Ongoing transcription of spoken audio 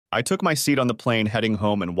I took my seat on the plane heading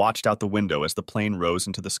home and watched out the window as the plane rose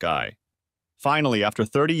into the sky. Finally, after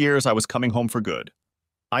 30 years, I was coming home for good.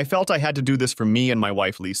 I felt I had to do this for me and my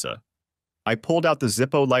wife, Lisa. I pulled out the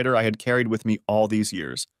Zippo lighter I had carried with me all these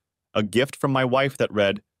years, a gift from my wife that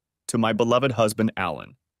read, "To my beloved husband,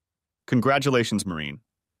 Alan. Congratulations, Marine."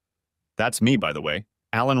 That's me, by the way,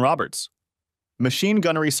 Alan Roberts. Machine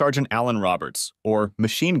Gunnery Sergeant Alan Roberts, or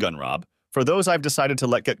Machine Gun Rob, for those I've decided to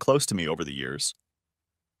let get close to me over the years.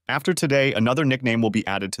 After today, another nickname will be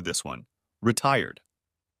added to this one, Retired.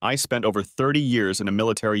 I spent over 30 years in a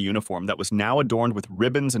military uniform that was now adorned with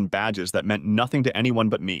ribbons and badges that meant nothing to anyone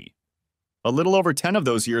but me. A little over 10 of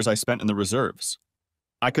those years I spent in the reserves.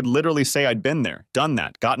 I could literally say I'd been there, done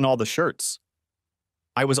that, gotten all the shirts.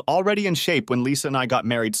 I was already in shape when Lisa and I got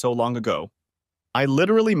married so long ago. I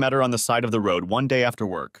literally met her on the side of the road one day after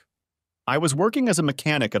work. I was working as a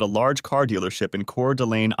mechanic at a large car dealership in Coeur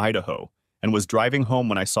d'Alene, Idaho, and was driving home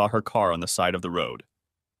when I saw her car on the side of the road.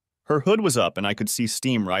 Her hood was up and I could see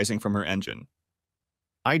steam rising from her engine.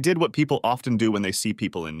 I did what people often do when they see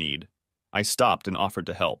people in need. I stopped and offered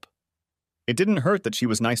to help. It didn't hurt that she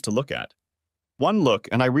was nice to look at. One look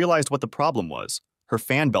and I realized what the problem was. Her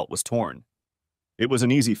fan belt was torn. It was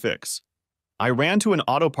an easy fix. I ran to an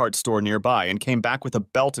auto parts store nearby and came back with a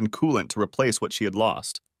belt and coolant to replace what she had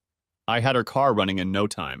lost. I had her car running in no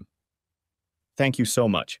time. "Thank you so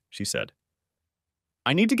much," she said.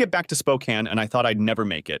 "I need to get back to Spokane and I thought I'd never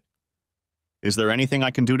make it. Is there anything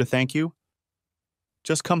I can do to thank you?"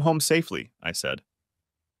 "Just come home safely," I said.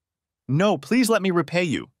 "No, please let me repay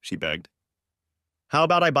you," she begged. "How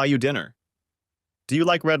about I buy you dinner? Do you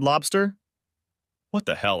like Red Lobster?" What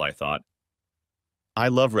the hell, I thought. "I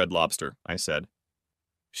love Red Lobster," I said.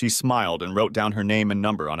 She smiled and wrote down her name and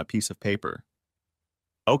number on a piece of paper.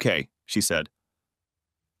 "Okay," she said.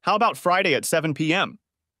 "How about Friday at 7 p.m.?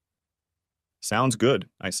 "Sounds good,"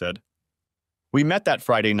 I said. We met that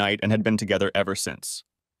Friday night and had been together ever since.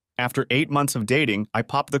 After 8 months of dating, I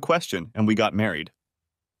popped the question and we got married.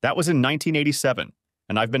 That was in 1987,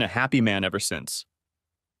 and I've been a happy man ever since.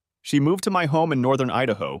 She moved to my home in northern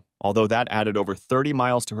Idaho, although that added over 30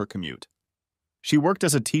 miles to her commute. She worked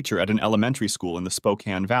as a teacher at an elementary school in the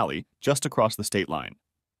Spokane Valley, just across the state line.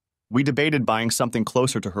 We debated buying something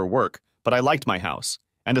closer to her work, but I liked my house,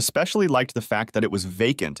 and especially liked the fact that it was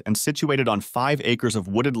vacant and situated on 5 acres of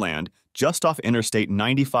wooded land just off Interstate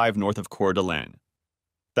 95 north of Coeur d'Alene.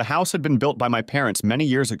 The house had been built by my parents many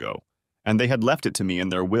years ago, and they had left it to me in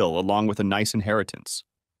their will along with a nice inheritance.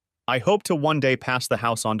 I hoped to one day pass the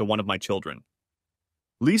house on to one of my children.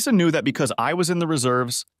 Lisa knew that because I was in the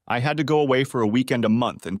reserves, I had to go away for a weekend a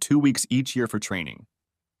month and 2 weeks each year for training.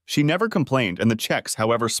 She never complained, and the checks,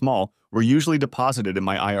 however small, were usually deposited in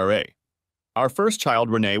my IRA. Our first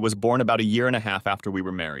child, Renee, was born about a year and a half after we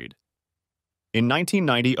were married. In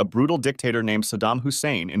 1990, a brutal dictator named Saddam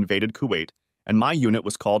Hussein invaded Kuwait, and my unit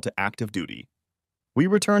was called to active duty. We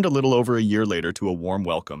returned a little over a year later to a warm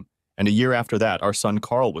welcome, and a year after that, our son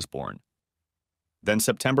Carl was born. Then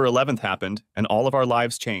September 11th happened, and all of our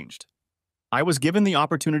lives changed. I was given the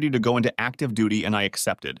opportunity to go into active duty, and I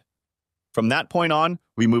accepted. From that point on,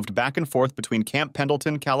 we moved back and forth between Camp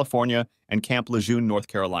Pendleton, California, and Camp Lejeune, North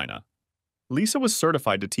Carolina. Lisa was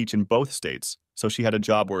certified to teach in both states, so she had a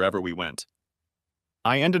job wherever we went.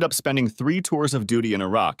 I ended up spending 3 tours of duty in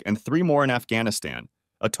Iraq and 3 more in Afghanistan,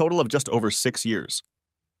 a total of just over 6 years.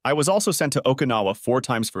 I was also sent to Okinawa 4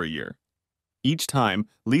 times for a year. Each time,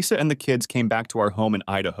 Lisa and the kids came back to our home in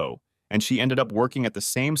Idaho, and she ended up working at the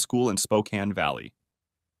same school in Spokane Valley.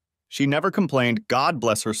 She never complained, God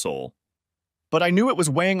bless her soul. But I knew it was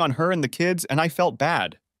weighing on her and the kids, and I felt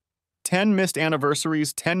bad. 10 missed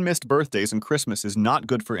anniversaries, 10 missed birthdays, and Christmas is not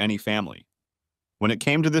good for any family. When it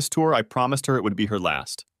came to this tour, I promised her it would be her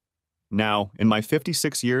last. Now, in my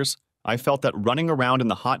 56 years, I felt that running around in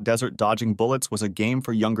the hot desert dodging bullets was a game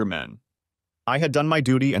for younger men. I had done my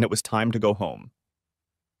duty and it was time to go home.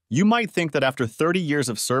 You might think that after 30 years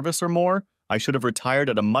of service or more, I should have retired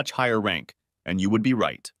at a much higher rank, and you would be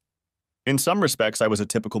right. In some respects, I was a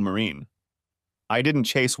typical Marine. I didn't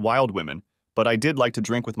chase wild women, but I did like to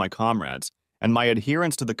drink with my comrades, and my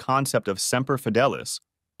adherence to the concept of semper fidelis,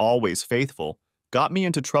 always faithful, got me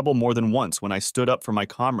into trouble more than once when I stood up for my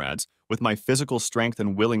comrades with my physical strength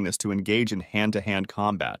and willingness to engage in hand-to-hand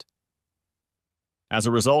combat. As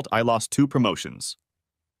a result, I lost 2 promotions.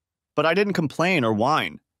 But I didn't complain or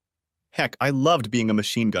whine. Heck, I loved being a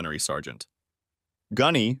machine gunnery sergeant.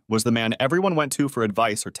 Gunny was the man everyone went to for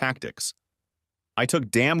advice or tactics. I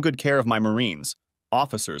took damn good care of my Marines,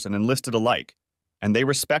 officers, and enlisted alike, and they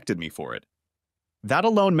respected me for it. That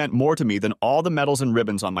alone meant more to me than all the medals and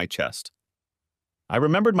ribbons on my chest. I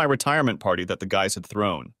remembered my retirement party that the guys had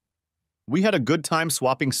thrown. We had a good time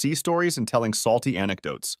swapping sea stories and telling salty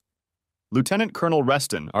anecdotes. Lieutenant Colonel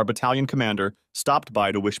Reston, our battalion commander, stopped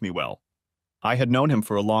by to wish me well. I had known him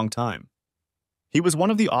for a long time. He was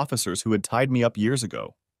one of the officers who had tied me up years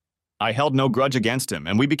ago. I held no grudge against him,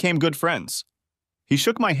 and we became good friends. He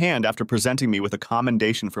shook my hand after presenting me with a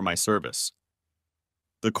commendation for my service.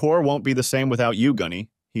 "The Corps won't be the same without you, Gunny,"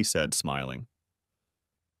 he said, smiling.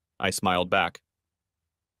 I smiled back.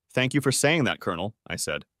 "Thank you for saying that, Colonel," I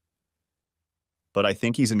said. "But I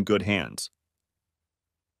think he's in good hands."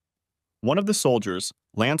 One of the soldiers,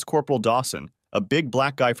 Lance Corporal Dawson, a big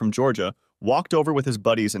black guy from Georgia, walked over with his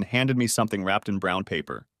buddies and handed me something wrapped in brown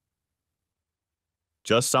paper.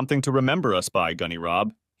 "Just something to remember us by, Gunny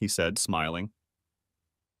Rob," he said, smiling.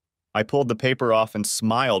 I pulled the paper off and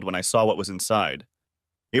smiled when I saw what was inside.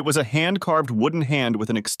 It was a hand-carved wooden hand with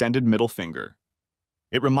an extended middle finger.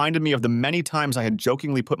 It reminded me of the many times I had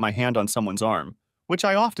jokingly put my hand on someone's arm, which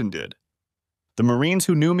I often did. The Marines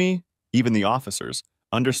who knew me, even the officers,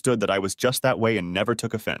 understood that I was just that way and never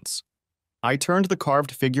took offense. I turned the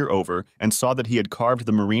carved figure over and saw that he had carved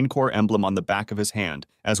the Marine Corps emblem on the back of his hand,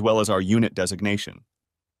 as well as our unit designation.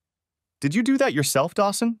 "Did you do that yourself,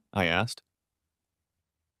 Dawson?" I asked.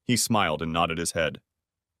 He smiled and nodded his head.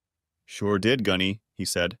 "Sure did, Gunny," he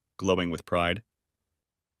said, glowing with pride.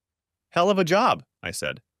 "Hell of a job," I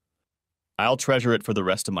said. "I'll treasure it for the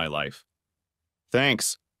rest of my life."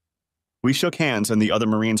 "Thanks." We shook hands and the other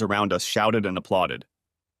Marines around us shouted and applauded.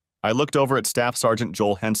 I looked over at Staff Sergeant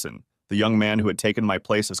Joel Henson, the young man who had taken my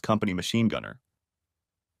place as company machine gunner.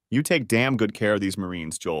 "You take damn good care of these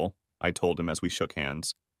Marines, Joel," I told him as we shook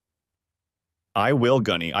hands. "I will,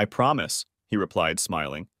 Gunny, I promise," he replied,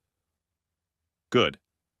 smiling. "Good.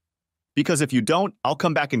 Because if you don't, I'll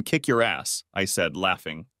come back and kick your ass," I said,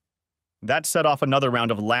 laughing. That set off another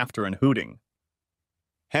round of laughter and hooting.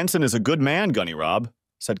 "Henson is a good man, Gunny Rob,"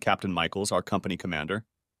 said Captain Michaels, our company commander.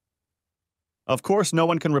 "Of course no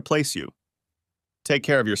one can replace you. Take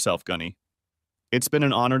care of yourself, Gunny. It's been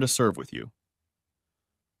an honor to serve with you."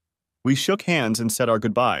 We shook hands and said our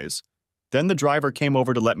goodbyes. Then the driver came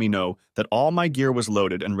over to let me know that all my gear was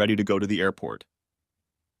loaded and ready to go to the airport.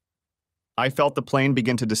 I felt the plane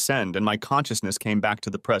begin to descend and my consciousness came back to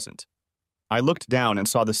the present. I looked down and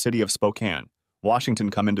saw the city of Spokane, Washington,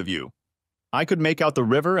 come into view. I could make out the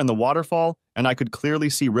river and the waterfall, and I could clearly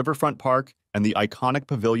see Riverfront Park and the iconic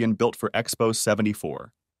pavilion built for Expo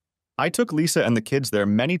 74. I took Lisa and the kids there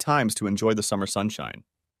many times to enjoy the summer sunshine.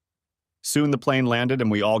 Soon the plane landed and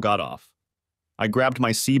we all got off. I grabbed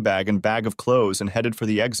my sea bag and bag of clothes and headed for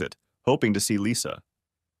the exit, hoping to see Lisa.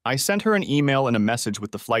 I sent her an email and a message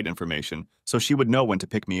with the flight information so she would know when to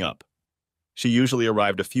pick me up. She usually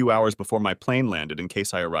arrived a few hours before my plane landed in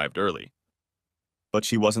case I arrived early. But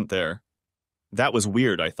she wasn't there. That was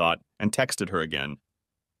weird, I thought, and texted her again.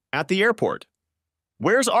 "At the airport.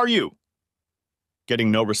 Where's are you?" Getting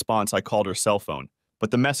no response, I called her cell phone,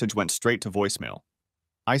 but the message went straight to voicemail.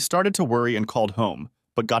 I started to worry and called home,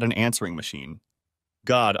 but got an answering machine.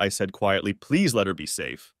 "God," I said quietly, "please let her be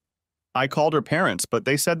safe." I called her parents, but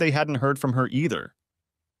they said they hadn't heard from her either.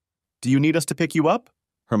 "Do you need us to pick you up?"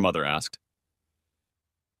 her mother asked.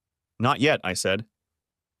 "Not yet," I said.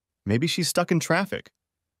 "Maybe she's stuck in traffic.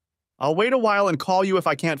 I'll wait a while and call you if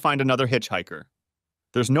I can't find another hitchhiker.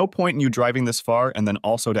 There's no point in you driving this far and then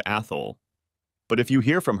also to Athol. But if you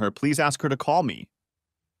hear from her, please ask her to call me."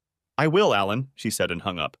 "I will, Alan," she said and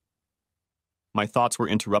hung up. My thoughts were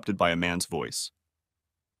interrupted by a man's voice.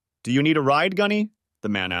 "Do you need a ride, Gunny?" the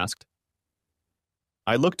man asked.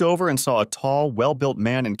 I looked over and saw a tall, well-built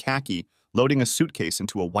man in khaki loading a suitcase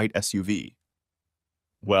into a white SUV.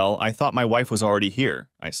 "Well, I thought my wife was already here,"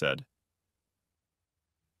 I said.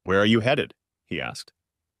 "Where are you headed?" he asked.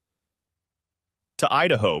 "To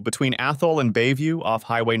Idaho, between Athol and Bayview off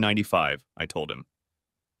Highway 95, I told him.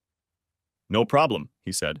 "No problem,"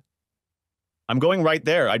 he said. "I'm going right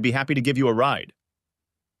there. I'd be happy to give you a ride."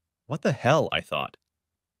 What the hell, I thought.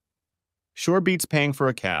 Sure beats paying for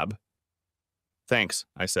a cab. "Thanks,"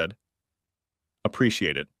 I said.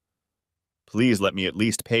 "Appreciate it. Please let me at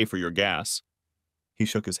least pay for your gas." He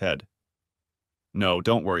shook his head. "No,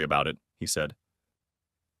 don't worry about it," he said.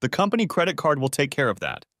 "The company credit card will take care of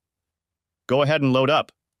that. Go ahead and load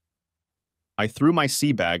up." I threw my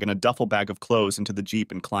sea bag and a duffel bag of clothes into the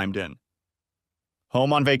Jeep and climbed in.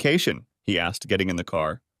 "Home on vacation?" he asked, getting in the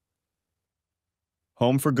car.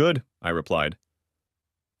 "Home for good," I replied.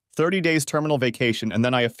 30 days terminal vacation, and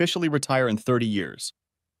then I officially retire in 30 years.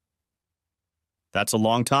 "That's a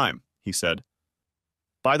long time," he said.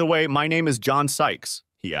 "By the way, my name is John Sykes,"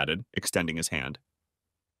 he added, extending his hand.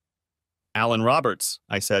 "Alan Roberts,"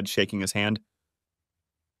 I said, shaking his hand.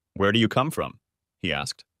 "Where do you come from?" he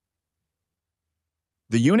asked.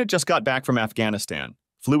 The unit just got back from Afghanistan.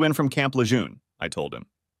 Flew in from Camp Lejeune, I told him.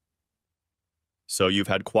 So you've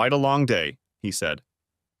had quite a long day, he said.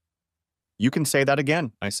 You can say that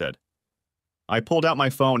again, I said. I pulled out my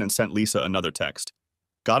phone and sent Lisa another text.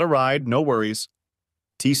 Got a ride, no worries.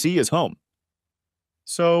 TC is home.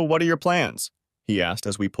 So what are your plans? He asked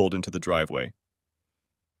as we pulled into the driveway.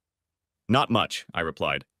 Not much, I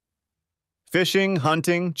replied. Fishing,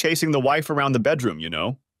 hunting, chasing the wife around the bedroom, you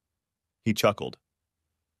know. He chuckled.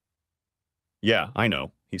 Yeah, I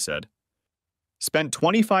know, he said. Spent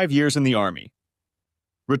 25 years in the Army.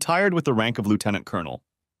 Retired with the rank of lieutenant colonel.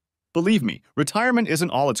 Believe me, retirement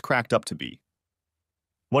isn't all it's cracked up to be.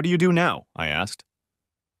 What do you do now? I asked.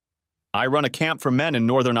 I run a camp for men in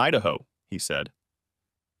northern Idaho, he said.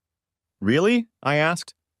 Really? I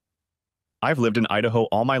asked. I've lived in Idaho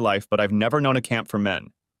all my life, but I've never known a camp for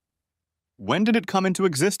men. When did it come into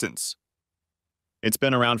existence? It's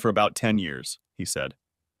been around for about 10 years, he said.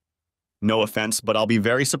 No offense, but I'll be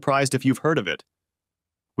very surprised if you've heard of it.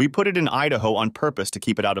 We put it in Idaho on purpose to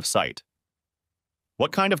keep it out of sight.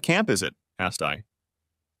 What kind of camp is it? Asked I.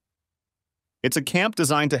 It's a camp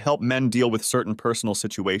designed to help men deal with certain personal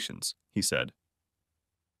situations, he said.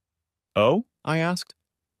 Oh? I asked.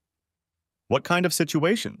 What kind of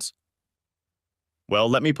situations? Well,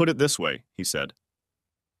 let me put it this way, he said.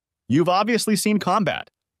 You've obviously seen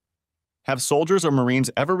combat. Have soldiers or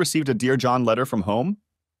Marines ever received a Dear John letter from home?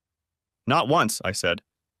 Not once, I said.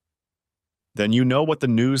 Then you know what the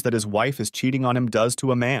news that his wife is cheating on him does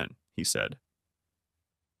to a man, he said.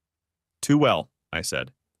 Too well, I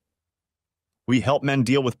said. We help men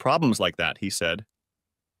deal with problems like that, he said.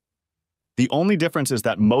 The only difference is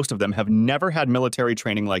that most of them have never had military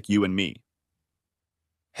training like you and me.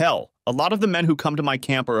 Hell, a lot of the men who come to my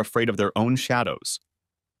camp are afraid of their own shadows.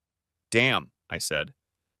 Damn, I said.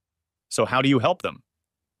 So how do you help them?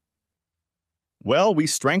 Well, we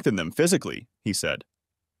strengthen them physically, he said.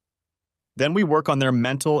 Then we work on their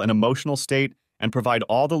mental and emotional state and provide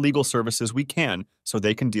all the legal services we can so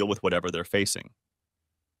they can deal with whatever they're facing.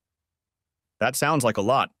 That sounds like a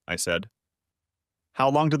lot, I said. How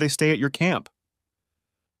long do they stay at your camp?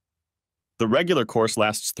 The regular course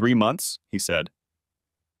lasts 3 months, he said.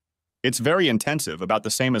 It's very intensive, about the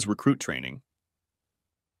same as recruit training.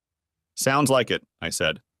 Sounds like it, I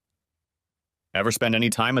said. Ever spend any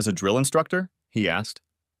time as a drill instructor? He asked.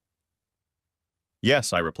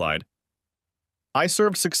 Yes, I replied. I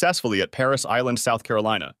served successfully at Parris Island, South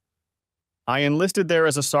Carolina. I enlisted there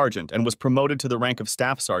as a sergeant and was promoted to the rank of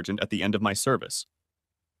staff sergeant at the end of my service.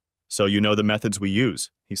 So you know the methods we use,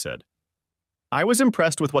 he said. I was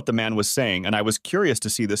impressed with what the man was saying, and I was curious to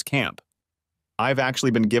see this camp. I've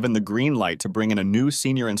actually been given the green light to bring in a new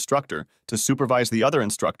senior instructor to supervise the other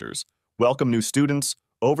instructors, welcome new students,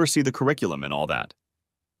 oversee the curriculum and all that.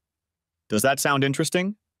 Does that sound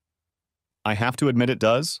interesting? I have to admit it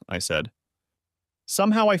does, I said.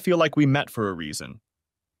 Somehow I feel like we met for a reason.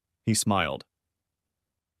 He smiled.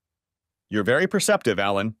 You're very perceptive,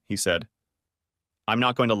 Alan, he said. I'm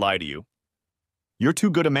not going to lie to you. You're too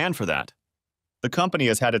good a man for that. The company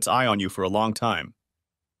has had its eye on you for a long time.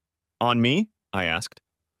 On me? I asked.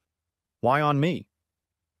 Why on me?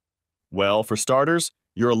 Well, for starters,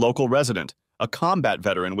 you're a local resident, a combat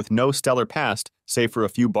veteran with no stellar past, save for a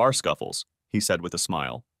few bar scuffles, he said with a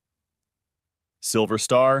smile. Silver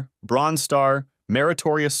Star, Bronze Star,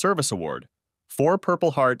 Meritorious Service Award, 4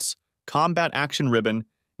 Purple Hearts, Combat Action Ribbon,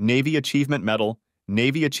 Navy Achievement Medal,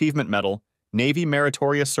 Navy Achievement Medal, Navy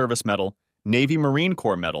Meritorious Service Medal, Navy Marine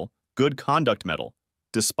Corps Medal, Good Conduct Medal,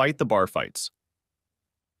 despite the bar fights.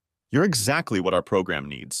 You're exactly what our program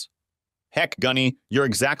needs. Heck, Gunny, you're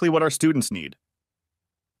exactly what our students need.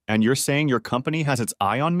 And you're saying your company has its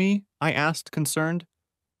eye on me? I asked, concerned.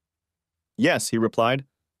 Yes, he replied.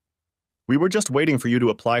 We were just waiting for you to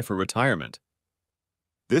apply for retirement.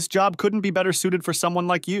 This job couldn't be better suited for someone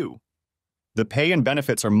like you. The pay and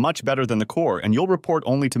benefits are much better than the Corps, and you'll report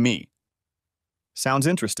only to me. Sounds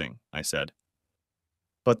interesting, I said.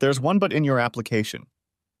 But there's one but in your application.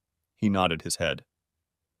 He nodded his head.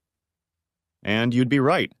 And you'd be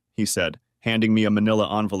right, he said, handing me a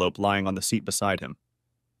manila envelope lying on the seat beside him.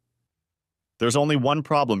 There's only one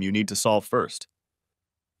problem you need to solve first.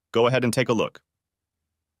 Go ahead and take a look.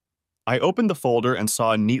 I opened the folder and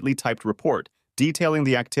saw a neatly typed report detailing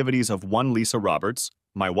the activities of one Lisa Roberts,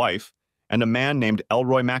 my wife, and a man named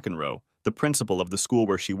Elroy McEnroe, the principal of the school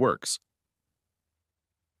where she works.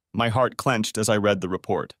 My heart clenched as I read the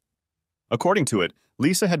report. According to it,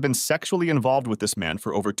 Lisa had been sexually involved with this man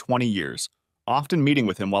for over 20 years, often meeting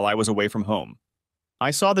with him while I was away from home. I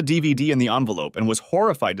saw the DVD in the envelope and was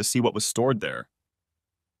horrified to see what was stored there.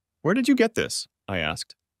 Where did you get this? I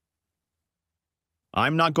asked.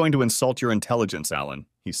 I'm not going to insult your intelligence, Alan,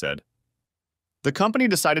 he said. The company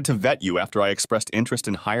decided to vet you after I expressed interest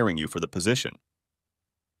in hiring you for the position.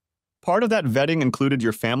 Part of that vetting included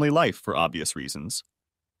your family life for obvious reasons.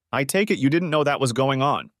 I take it you didn't know that was going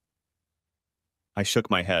on. I shook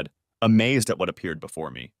my head, amazed at what appeared before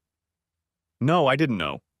me. No, I didn't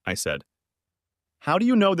know, I said. How do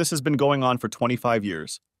you know this has been going on for 25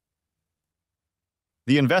 years?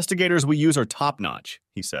 The investigators we use are top-notch,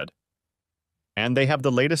 he said. And they have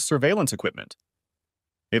the latest surveillance equipment.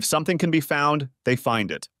 If something can be found, they find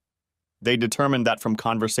it. They determined that from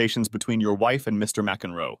conversations between your wife and Mr.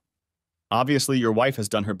 McEnroe. Obviously, your wife has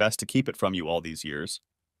done her best to keep it from you all these years.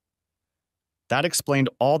 That explained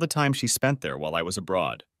all the time she spent there while I was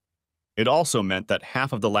abroad. It also meant that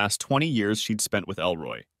half of the last 20 years she'd spent with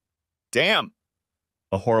Elroy. Damn!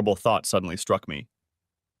 A horrible thought suddenly struck me.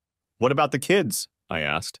 What about the kids? I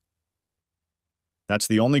asked. That's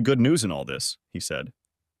the only good news in all this, he said.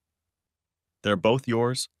 They're both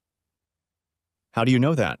yours? How do you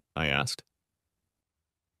know that? I asked.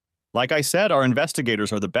 Like I said, our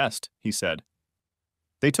investigators are the best, he said.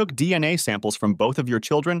 They took DNA samples from both of your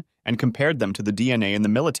children and compared them to the DNA in the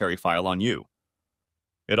military file on you.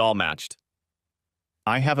 It all matched.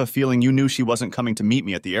 I have a feeling you knew she wasn't coming to meet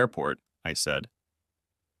me at the airport, I said.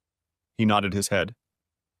 He nodded his head.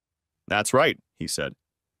 That's right, he said.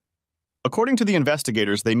 According to the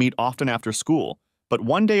investigators, they meet often after school, but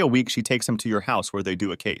one day a week she takes him to your house where they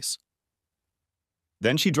do a case.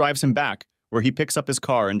 Then she drives him back, where he picks up his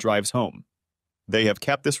car and drives home. They have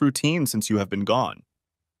kept this routine since you have been gone.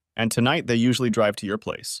 And tonight they usually drive to your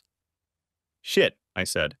place. Shit, I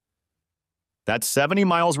said. That's 70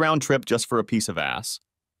 miles round trip just for a piece of ass.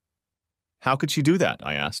 How could she do that?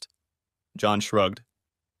 I asked. John shrugged.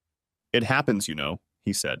 It happens, you know,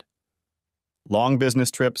 he said. Long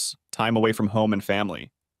business trips, time away from home and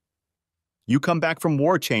family. You come back from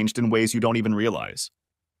war changed in ways you don't even realize.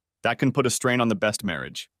 That can put a strain on the best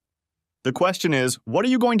marriage. The question is, what are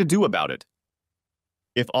you going to do about it?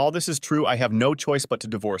 If all this is true, I have no choice but to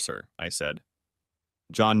divorce her, I said.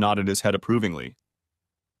 John nodded his head approvingly.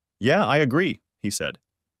 Yeah, I agree, he said.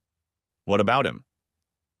 What about him?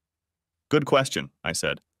 Good question, I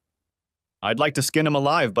said. I'd like to skin him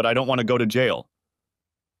alive, but I don't want to go to jail.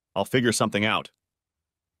 I'll figure something out.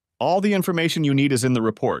 All the information you need is in the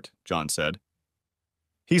report, John said.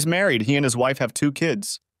 He's married. He and his wife have 2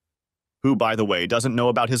 kids. Who, by the way, doesn't know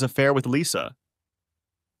about his affair with Lisa.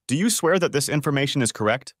 Do you swear that this information is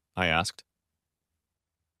correct? I asked.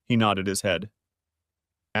 He nodded his head.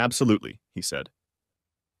 Absolutely, he said.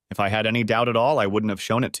 If I had any doubt at all, I wouldn't have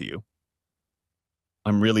shown it to you.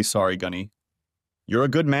 I'm really sorry, Gunny. You're a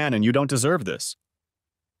good man and you don't deserve this.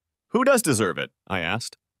 Who does deserve it? I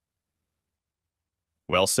asked.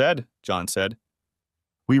 Well said, John said.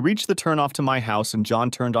 We reached the turnoff to my house and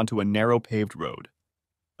John turned onto a narrow paved road.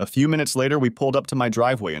 A few minutes later, we pulled up to my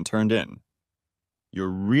driveway and turned in. You're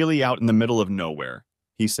really out in the middle of nowhere,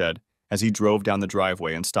 he said, as he drove down the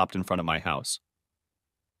driveway and stopped in front of my house.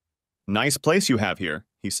 Nice place you have here,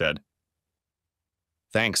 he said.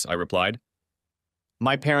 Thanks, I replied.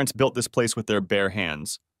 My parents built this place with their bare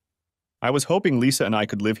hands. I was hoping Lisa and I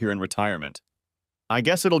could live here in retirement. I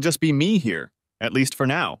guess it'll just be me here, at least for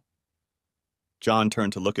now. John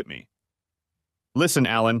turned to look at me. Listen,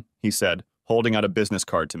 Alan, he said, holding out a business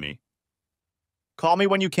card to me. Call me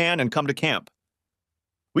when you can and come to camp.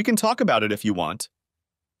 We can talk about it if you want.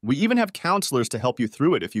 We even have counselors to help you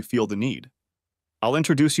through it if you feel the need. I'll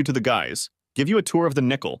introduce you to the guys, give you a tour of the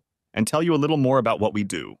nickel, and tell you a little more about what we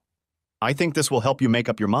do. I think this will help you make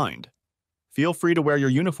up your mind. Feel free to wear your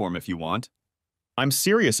uniform if you want. I'm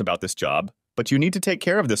serious about this job, but you need to take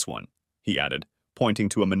care of this one, he added, pointing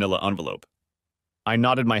to a manila envelope. I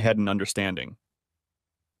nodded my head in understanding.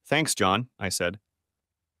 Thanks, John, I said.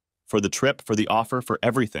 For the trip, for the offer, for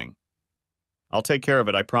everything. I'll take care of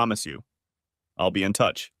it, I promise you. I'll be in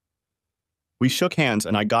touch. We shook hands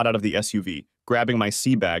and I got out of the SUV, grabbing my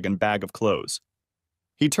sea bag and bag of clothes.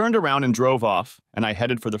 He turned around and drove off, and I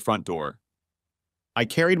headed for the front door. I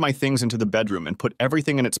carried my things into the bedroom and put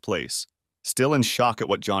everything in its place, still in shock at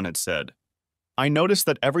what John had said. I noticed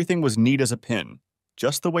that everything was neat as a pin,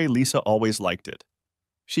 just the way Lisa always liked it.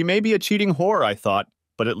 She may be a cheating whore, I thought,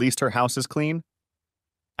 but at least her house is clean.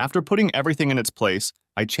 After putting everything in its place,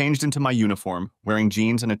 I changed into my uniform, wearing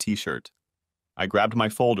jeans and a t-shirt. I grabbed my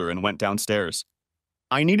folder and went downstairs.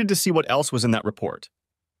 I needed to see what else was in that report.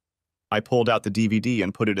 I pulled out the DVD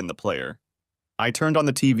and put it in the player. I turned on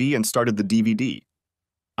the TV and started the DVD.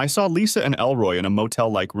 I saw Lisa and Elroy in a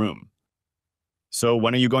motel-like room. So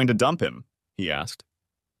when are you going to dump him? He asked.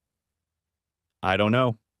 I don't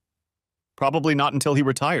know. Probably not until he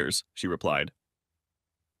retires, she replied.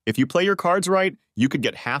 If you play your cards right, you could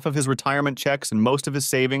get half of his retirement checks and most of his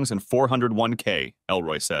savings and 401k,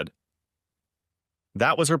 Elroy said.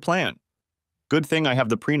 That was her plan. Good thing I have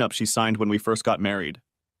the prenup she signed when we first got married.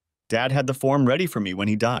 Dad had the form ready for me when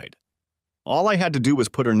he died. All I had to do was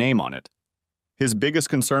put her name on it. His biggest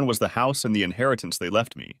concern was the house and the inheritance they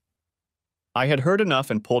left me. I had heard enough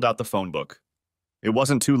and pulled out the phone book. It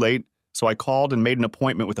wasn't too late, so I called and made an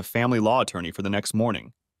appointment with a family law attorney for the next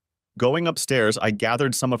morning. Going upstairs, I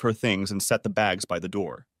gathered some of her things and set the bags by the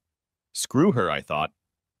door. Screw her, I thought.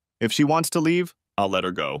 If she wants to leave, I'll let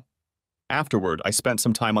her go. Afterward, I spent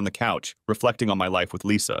some time on the couch, reflecting on my life with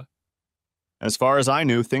Lisa. As far as I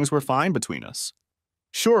knew, things were fine between us.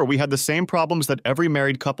 Sure, we had the same problems that every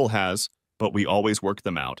married couple has, but we always worked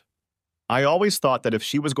them out. I always thought that if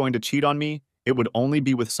she was going to cheat on me, it would only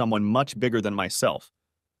be with someone much bigger than myself,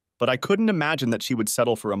 but I couldn't imagine that she would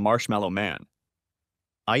settle for a marshmallow man.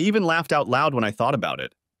 I even laughed out loud when I thought about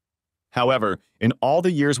it. However, in all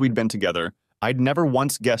the years we'd been together, I'd never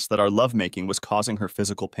once guessed that our lovemaking was causing her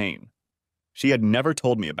physical pain. She had never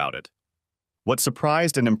told me about it. What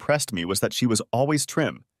surprised and impressed me was that she was always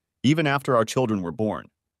trim, even after our children were born.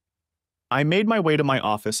 I made my way to my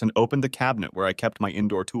office and opened the cabinet where I kept my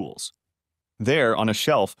indoor tools. There, on a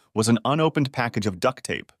shelf, was an unopened package of duct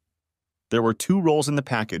tape. There were 2 rolls in the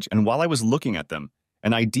package, and while I was looking at them,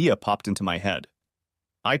 an idea popped into my head.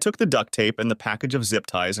 I took the duct tape and the package of zip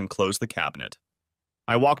ties and closed the cabinet.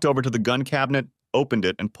 I walked over to the gun cabinet, opened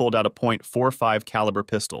it, and pulled out a .45 caliber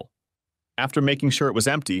pistol. After making sure it was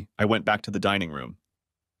empty, I went back to the dining room.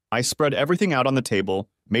 I spread everything out on the table,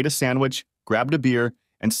 made a sandwich, grabbed a beer,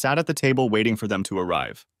 and sat at the table waiting for them to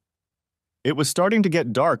arrive. It was starting to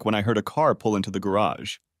get dark when I heard a car pull into the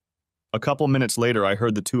garage. A couple minutes later, I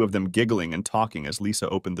heard the 2 of them giggling and talking as Lisa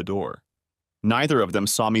opened the door. Neither of them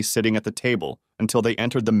saw me sitting at the table until they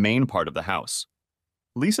entered the main part of the house.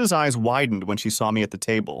 Lisa's eyes widened when she saw me at the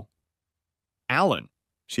table. "Alan,"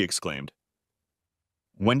 she exclaimed.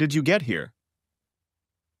 "When did you get here?"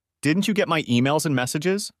 "Didn't you get my emails and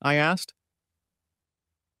messages?" I asked.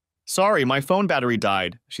 "Sorry, my phone battery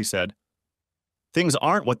died," she said. "Things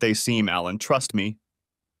aren't what they seem, Alan, trust me."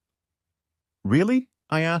 "Really?"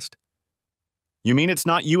 I asked. "You mean it's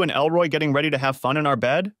not you and Elroy getting ready to have fun in our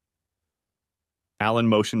bed?" Alan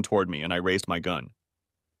motioned toward me, and I raised my gun.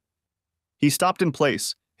 He stopped in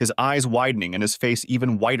place, his eyes widening and his face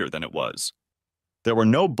even whiter than it was. There were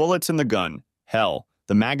no bullets in the gun. Hell,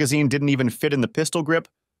 the magazine didn't even fit in the pistol grip,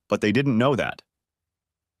 but they didn't know that.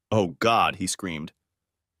 "Oh, God," he screamed.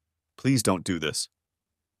 "Please don't do this."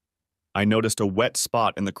 I noticed a wet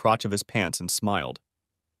spot in the crotch of his pants and smiled.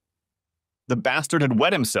 The bastard had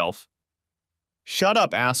wet himself. "Shut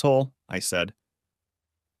up, asshole," I said.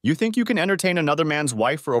 "You think you can entertain another man's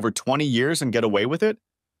wife for over 20 years and get away with it?"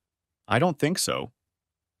 "I don't think so."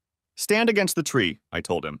 "Stand against the tree," I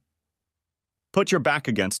told him. "Put your back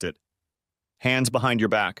against it. Hands behind your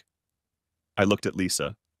back." I looked at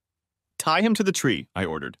Lisa. "Tie him to the tree," I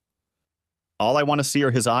ordered. "All I want to see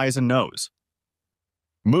are his eyes and nose."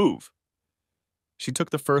 "Move." She took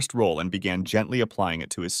the first roll and began gently applying it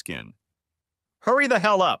to his skin. "Hurry the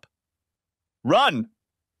hell up!" "Run!"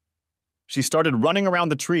 She started running around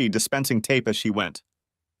the tree, dispensing tape as she went.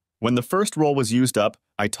 When the first roll was used up,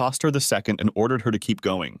 I tossed her the second and ordered her to keep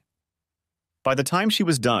going. By the time she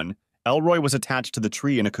was done, Elroy was attached to the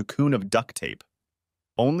tree in a cocoon of duct tape.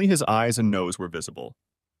 Only his eyes and nose were visible.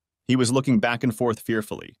 He was looking back and forth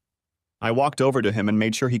fearfully. I walked over to him and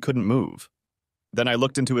made sure he couldn't move. Then I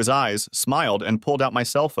looked into his eyes, smiled, and pulled out my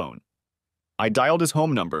cell phone. I dialed his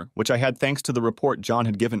home number, which I had thanks to the report John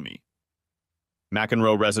had given me.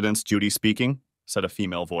 "McEnroe residence, Judy speaking," said a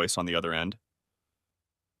female voice on the other end.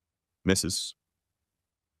 "Mrs.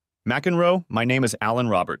 McEnroe, my name is Alan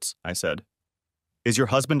Roberts," I said. "Is your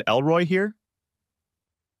husband Elroy here?"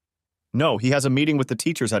 "No, he has a meeting with the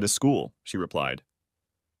teachers at his school," she replied.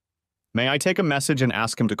 "May I take a message and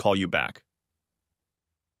ask him to call you back?"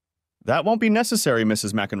 "That won't be necessary,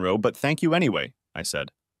 Mrs. McEnroe, but thank you anyway," I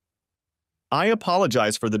said. "I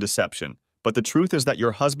apologize for the deception, but the truth is that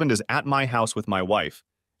your husband is at my house with my wife,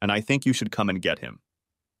 and I think you should come and get him."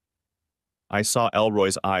 I saw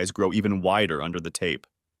Elroy's eyes grow even wider under the tape.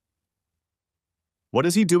 "What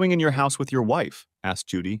is he doing in your house with your wife?" asked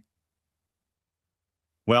Judy.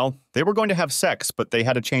 "Well, they were going to have sex, but they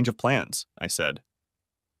had a change of plans," I said.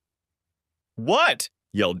 "What?"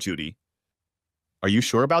 yelled Judy. "Are you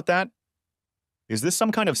sure about that? Is this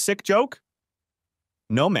some kind of sick joke?"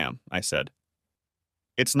 "No, ma'am," I said.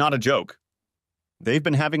 "It's not a joke. They've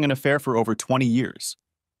been having an affair for over 20 years.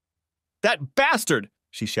 "That bastard!"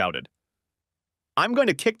 she shouted. "I'm going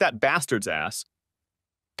to kick that bastard's ass."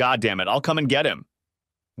 "God damn it, I'll come and get him."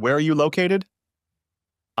 Where are you located?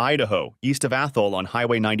 Idaho, east of Athol on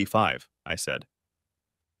Highway 95, I said.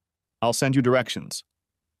 I'll send you directions.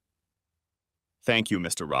 Thank you,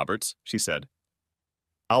 Mr. Roberts, she said.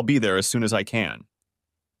 I'll be there as soon as I can.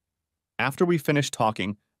 After we finished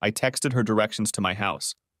talking, I texted her directions to my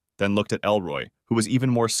house, then looked at Elroy, who was even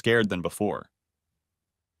more scared than before.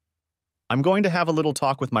 I'm going to have a little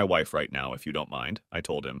talk with my wife right now, if you don't mind, I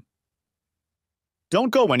told him. Don't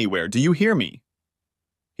go anywhere, do you hear me?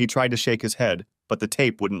 He tried to shake his head, but the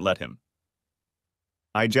tape wouldn't let him.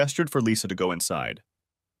 I gestured for Lisa to go inside.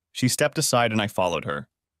 She stepped aside and I followed her.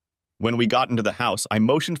 When we got into the house, I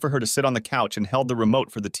motioned for her to sit on the couch and held the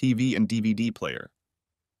remote for the TV and DVD player.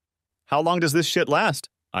 How long does this shit last?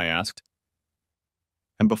 I asked.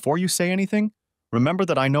 And before you say anything, remember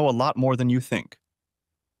that I know a lot more than you think.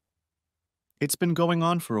 It's been going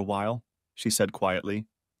on for a while, she said quietly.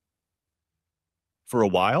 For a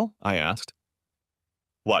while? I asked.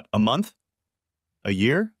 What, a month? A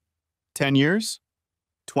year? 10 years?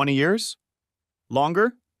 20 years?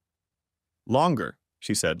 Longer? Longer,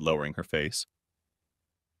 she said, lowering her face.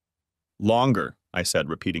 Longer, I said,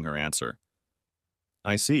 repeating her answer.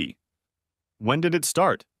 I see. When did it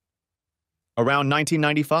start? Around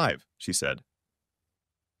 1995, she said.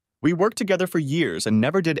 We worked together for years and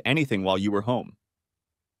never did anything while you were home.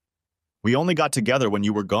 We only got together when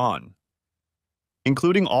you were gone.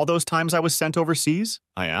 Including all those times I was sent overseas?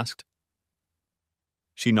 I asked.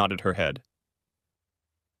 She nodded her head.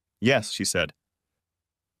 Yes, she said.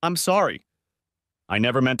 I'm sorry. I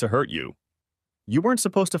never meant to hurt you. You weren't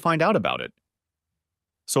supposed to find out about it.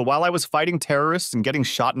 So while I was fighting terrorists and getting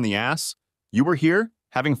shot in the ass, you were here,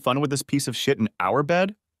 having fun with this piece of shit in our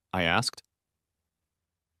bed? I asked.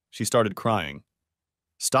 She started crying.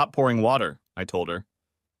 Stop pouring water, I told her.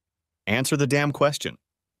 Answer the damn question.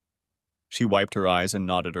 She wiped her eyes and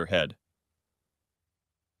nodded her head.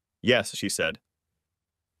 Yes, she said.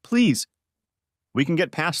 Please, we can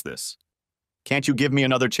get past this. Can't you give me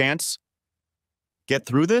another chance? Get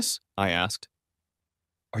through this? I asked.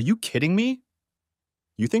 Are you kidding me?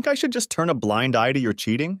 You think I should just turn a blind eye to your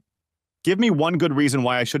cheating? Give me one good reason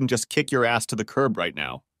why I shouldn't just kick your ass to the curb right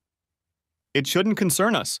now. It shouldn't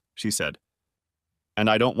concern us, she said. And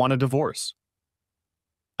I don't want a divorce.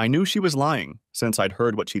 I knew she was lying, since I'd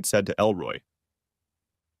heard what she'd said to Elroy.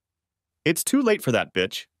 It's too late for that,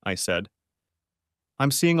 bitch, I said. I'm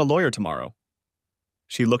seeing a lawyer tomorrow.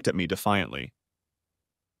 She looked at me defiantly.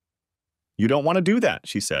 You don't want to do that,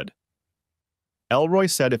 she said. Elroy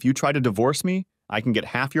said if you try to divorce me, I can get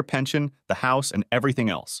half your pension, the house, and everything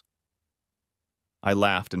else. I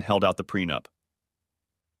laughed and held out the prenup.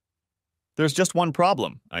 There's just one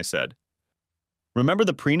problem, I said. Remember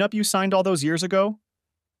the prenup you signed all those years ago?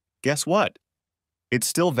 Guess what? It's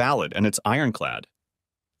still valid and it's ironclad.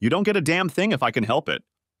 You don't get a damn thing if I can help it.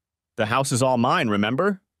 The house is all mine,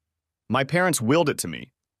 remember? My parents willed it to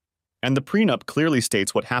me. And the prenup clearly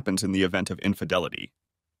states what happens in the event of infidelity.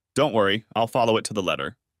 Don't worry, I'll follow it to the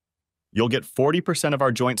letter. You'll get 40% of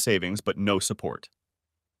our joint savings, but no support.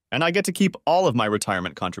 And I get to keep all of my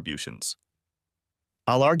retirement contributions.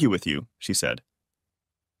 I'll argue with you, she said.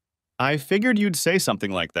 I figured you'd say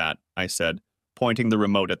something like that, I said, pointing the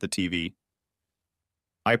remote at the TV.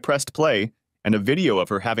 I pressed play, and a video of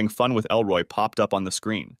her having fun with Elroy popped up on the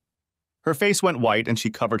screen. Her face went white and she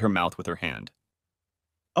covered her mouth with her hand.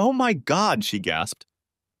 Oh my God, she gasped.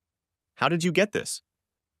 How did you get this?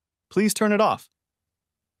 Please turn it off.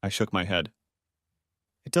 I shook my head.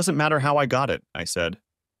 It doesn't matter how I got it, I said.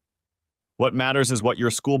 What matters is what your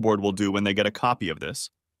school board will do when they get a copy of this.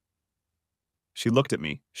 She looked at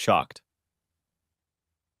me, shocked.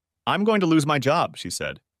 I'm going to lose my job, she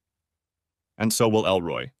said. And so will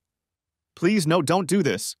Elroy. Please, no, don't do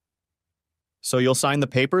this. So you'll sign the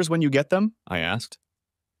papers when you get them? I asked.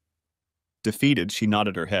 Defeated, she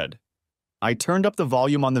nodded her head. I turned up the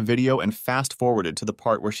volume on the video and fast-forwarded to the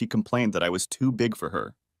part where she complained that I was too big for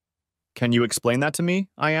her. Can you explain that to me?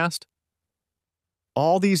 I asked.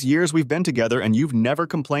 All these years we've been together and you've never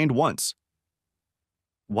complained once.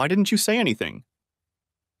 Why didn't you say anything?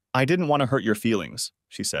 I didn't want to hurt your feelings,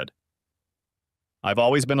 she said. I've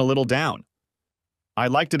always been a little down. I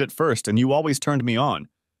liked it at first and you always turned me on,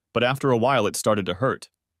 but after a while it started to hurt.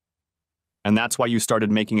 And that's why you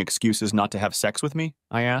started making excuses not to have sex with me?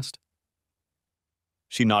 I asked.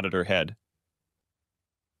 She nodded her head.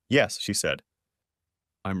 Yes, she said.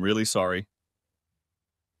 I'm really sorry.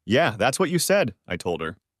 Yeah, that's what you said, I told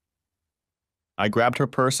her. I grabbed her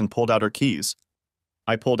purse and pulled out her keys.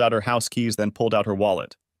 I pulled out her house keys, then pulled out her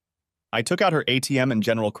wallet. I took out her ATM and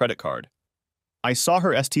general credit card. I saw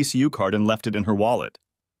her STCU card and left it in her wallet.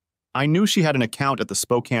 I knew she had an account at the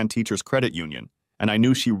Spokane Teachers Credit Union, and I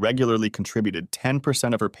knew she regularly contributed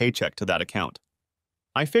 10% of her paycheck to that account.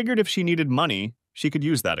 I figured if she needed money, she could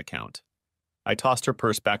use that account. I tossed her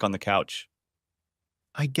purse back on the couch.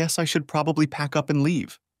 "I guess I should probably pack up and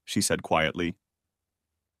leave," she said quietly.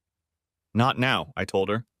 "Not now," I told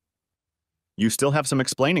her. "You still have some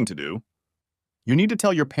explaining to do. You need to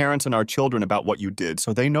tell your parents and our children about what you did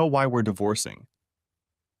so they know why we're divorcing."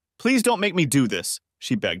 "Please don't make me do this,"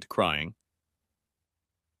 she begged, crying.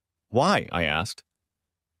 "Why?" I asked.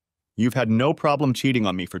 "You've had no problem cheating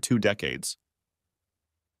on me for 2 decades.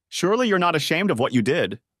 Surely you're not ashamed of what you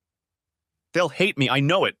did." "They'll hate me, I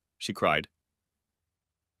know it," she cried.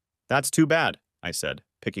 "That's too bad," I said,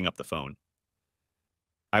 picking up the phone.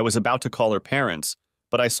 I was about to call her parents,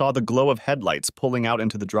 but I saw the glow of headlights pulling out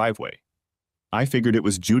into the driveway. I figured it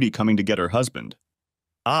was Judy coming to get her husband.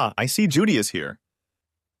 "Ah, I see Judy is here.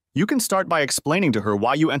 You can start by explaining to her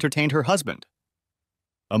why you entertained her husband."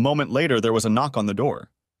 A moment later, there was a knock on the door.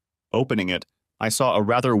 Opening it, I saw a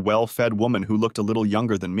rather well-fed woman who looked a little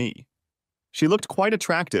younger than me. She looked quite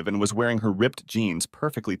attractive and was wearing her ripped jeans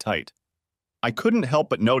perfectly tight. I couldn't help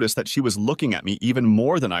but notice that she was looking at me even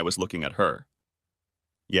more than I was looking at her.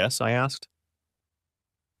 "Yes?" I asked.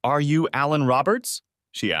 "Are you Alan Roberts?"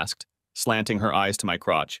 she asked, slanting her eyes to my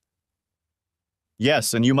crotch.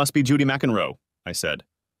 "Yes, and you must be Judy McEnroe," I said.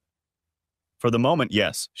 "For the moment,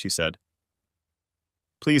 yes," she said.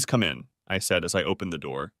 "Please come in," I said as I opened the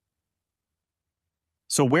door.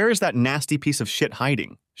 "So where is that nasty piece of shit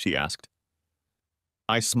hiding?" she asked.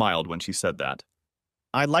 I smiled when she said that.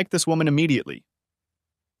 I liked this woman immediately.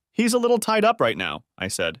 "He's a little tied up right now," I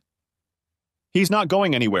said. "He's not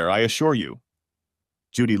going anywhere, I assure you."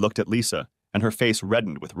 Judy looked at Lisa, and her face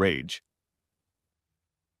reddened with rage.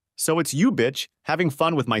 "So it's you, bitch, having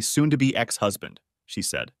fun with my soon-to-be ex-husband," she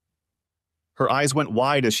said. Her eyes went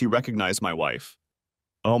wide as she recognized my wife.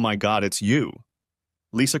 "Oh my God, it's you.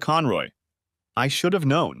 Lisa Conroy. I should have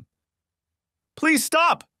known." "Please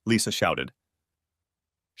stop!" Lisa shouted.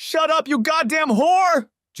 "Shut up, you goddamn whore!"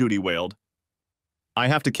 Judy wailed. "I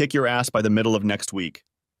have to kick your ass by the middle of next week."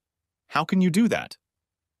 "How can you do that?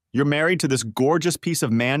 You're married to this gorgeous piece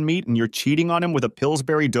of man-meat and you're cheating on him with a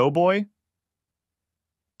Pillsbury Doughboy?"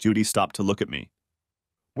 Judy stopped to look at me.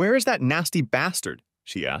 "Where is that nasty bastard?"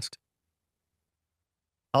 she asked.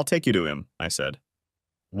 "I'll take you to him," I said.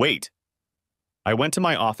 "Wait." I went to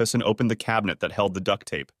my office and opened the cabinet that held the duct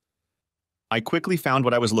tape. I quickly found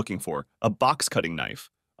what I was looking for, a box-cutting knife,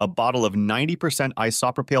 a bottle of 90%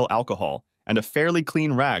 isopropyl alcohol, and a fairly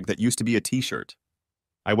clean rag that used to be a t-shirt.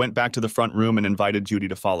 I went back to the front room and invited Judy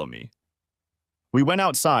to follow me. We went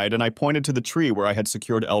outside and I pointed to the tree where I had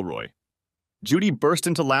secured Elroy. Judy burst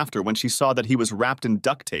into laughter when she saw that he was wrapped in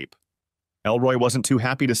duct tape. Elroy wasn't too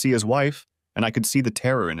happy to see his wife, and I could see the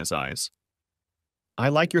terror in his eyes. "I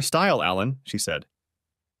like your style, Alan," she said.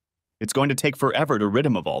 "It's going to take forever to rid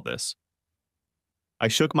him of all this." I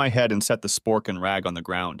shook my head and set the spork and rag on the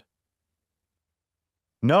ground.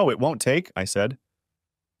 "No, it won't take," I said.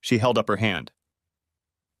 She held up her hand.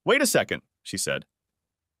 "Wait a second," she said.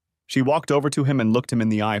 She walked over to him and looked him in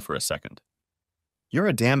the eye for a second. "You're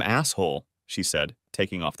a damn asshole," she said,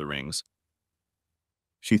 taking off the rings.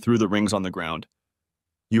 She threw the rings on the ground.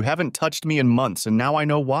 "You haven't touched me in months, and now I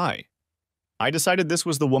know why." I decided this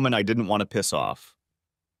was the woman I didn't want to piss off.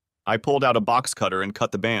 I pulled out a box cutter and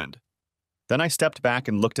cut the band. Then I stepped back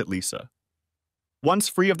and looked at Lisa. Once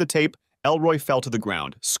free of the tape, Elroy fell to the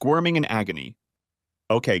ground, squirming in agony.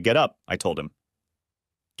 "Okay, get up," I told him.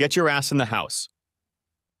 "Get your ass in the house."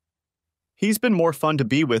 "He's been more fun to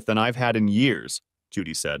be with than I've had in years,"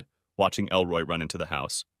 Judy said, watching Elroy run into the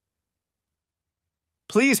house.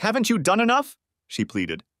 "Please, haven't you done enough?" she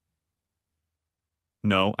pleaded.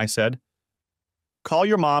 "No," I said. "Call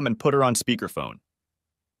your mom and put her on speakerphone."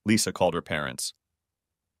 Lisa called her parents.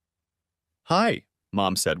 "Hi,"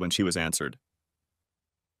 Mom said when she was answered.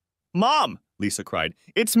 "Mom!" Lisa cried.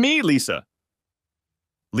 "It's me, Lisa!"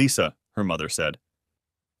 "Lisa," her mother said.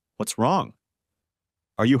 "What's wrong?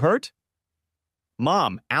 Are you hurt?"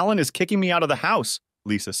 "Mom, Alan is kicking me out of the house,"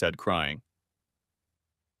 Lisa said, crying.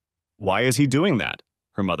 "Why is he doing that?"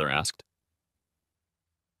 her mother asked.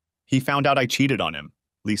 "He found out I cheated on him,"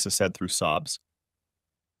 Lisa said through sobs.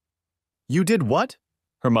 "You did what?"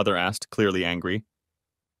 her mother asked, clearly angry.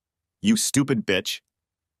 "You stupid bitch.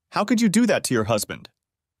 How could you do that to your husband?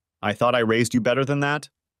 I thought I raised you better than that.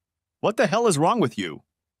 What the hell is wrong with you?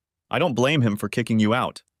 I don't blame him for kicking you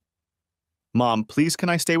out." "Mom, please can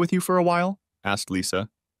I stay with you for a while?" asked Lisa.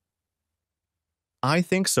 "I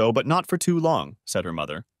think so, but not for too long," said her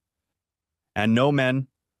mother. "And no men.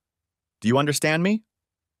 Do you understand me?"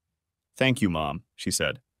 "Thank you, Mom," she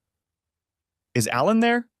said. "Is Alan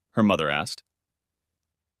there?" her mother asked.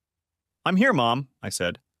 I'm here, Mom, I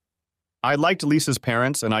said. I liked Lisa's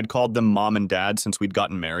parents, and I'd called them Mom and Dad since we'd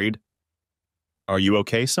gotten married. Are you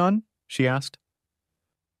okay, son? She asked.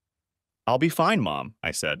 I'll be fine, Mom,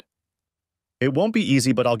 I said. It won't be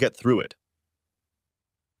easy, but I'll get through it.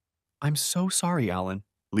 I'm so sorry, Alan,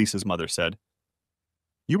 Lisa's mother said.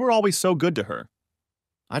 You were always so good to her.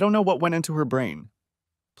 I don't know what went into her brain.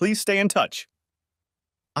 Please stay in touch.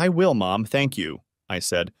 I will, Mom, thank you, I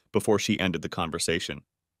said before she ended the conversation.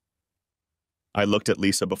 I looked at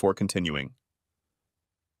Lisa before continuing.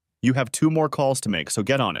 You have 2 more calls to make, so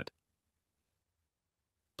get on it.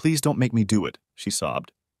 Please don't make me do it, she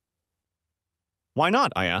sobbed. Why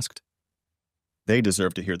not? I asked. They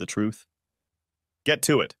deserve to hear the truth. Get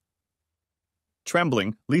to it.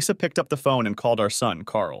 Trembling, Lisa picked up the phone and called our son,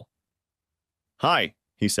 Carl. Hi,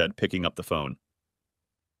 he said, picking up the phone.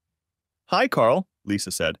 Hi, Carl,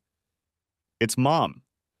 Lisa said. It's Mom.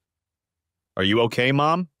 Are you okay,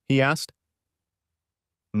 Mom? He asked.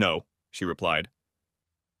 No, she replied.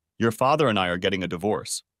 Your father and I are getting a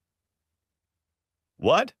divorce.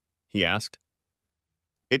 What? He asked.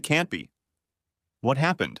 It can't be. What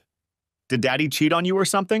happened? Did Daddy cheat on you or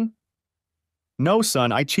something? No,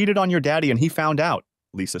 son, I cheated on your daddy and he found out,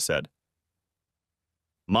 Lisa said.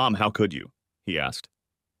 Mom, how could you? He asked.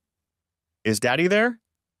 Is Daddy there?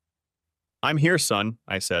 I'm here, son,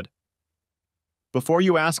 I said. Before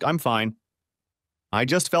you ask, I'm fine. I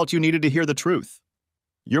just felt you needed to hear the truth.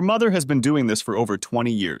 Your mother has been doing this for over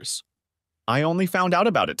 20 years. I only found out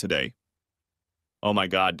about it today. Oh my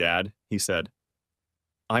God, Dad, he said.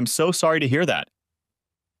 I'm so sorry to hear that.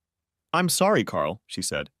 I'm sorry, Carl, she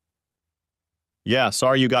said. Yeah,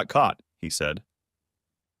 sorry you got caught, he said.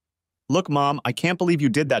 Look, Mom, I can't believe you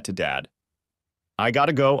did that to Dad. I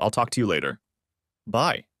gotta go, I'll talk to you later.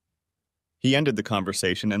 Bye. He ended the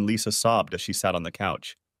conversation and Lisa sobbed as she sat on the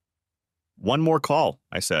couch. One more call,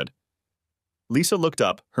 I said. Lisa looked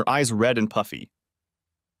up, her eyes red and puffy.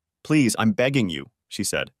 Please, I'm begging you, she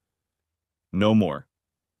said. No more.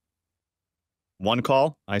 One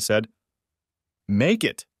call, I said. Make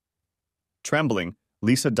it. Trembling,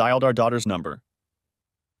 Lisa dialed our daughter's number.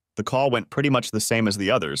 The call went pretty much the same as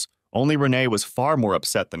the others, only Renee was far more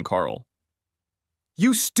upset than Carl.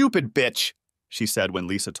 You stupid bitch, she said when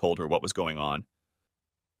Lisa told her what was going on.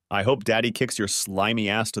 I hope Daddy kicks your slimy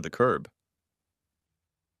ass to the curb.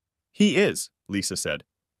 He is, Lisa said.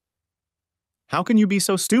 How can you be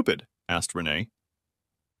so stupid? Asked Renee.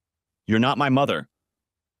 You're not my mother.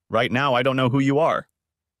 Right now, I don't know who you are.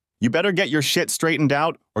 You better get your shit straightened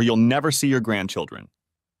out or you'll never see your grandchildren.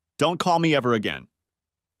 Don't call me ever again.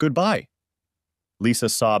 Goodbye. Lisa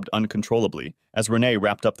sobbed uncontrollably as Renee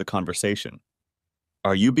wrapped up the conversation.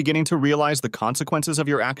 Are you beginning to realize the consequences of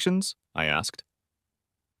your actions? I asked.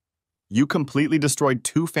 You completely destroyed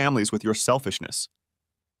 2 families with your selfishness.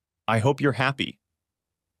 I hope you're happy.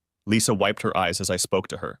 Lisa wiped her eyes as I spoke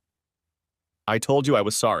to her. I told you I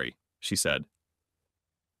was sorry, she said.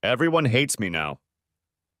 Everyone hates me now.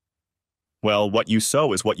 Well, what you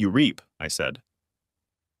sow is what you reap, I said.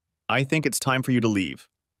 I think it's time for you to leave.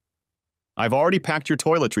 I've already packed your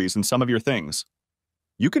toiletries and some of your things.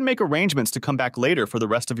 You can make arrangements to come back later for the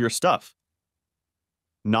rest of your stuff.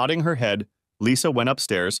 Nodding her head, Lisa went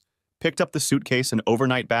upstairs, picked up the suitcase and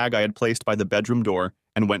overnight bag I had placed by the bedroom door,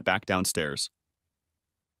 and went back downstairs.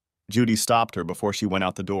 Judy stopped her before she went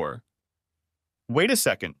out the door. Wait a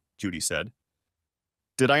second, Judy said.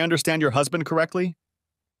 Did I understand your husband correctly?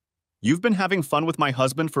 You've been having fun with my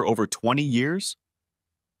husband for over 20 years?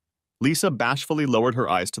 Lisa bashfully lowered her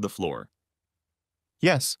eyes to the floor.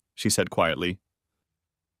 Yes, she said quietly.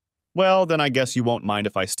 Well, then I guess you won't mind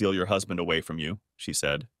if I steal your husband away from you, she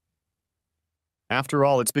said. After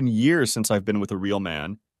all, it's been years since I've been with a real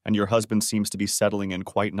man, and your husband seems to be settling in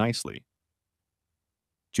quite nicely.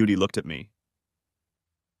 Judy looked at me.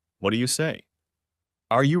 What do you say?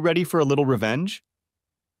 Are you ready for a little revenge?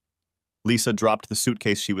 Lisa dropped the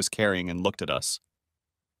suitcase she was carrying and looked at us.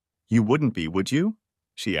 You wouldn't be, would you?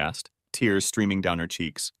 She asked, tears streaming down her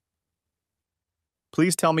cheeks.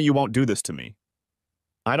 Please tell me you won't do this to me.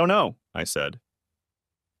 I don't know, I said.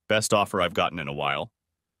 Best offer I've gotten in a while.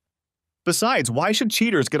 Besides, why should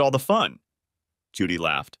cheaters get all the fun? Judy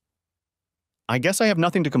laughed. I guess I have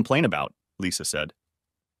nothing to complain about, Lisa said.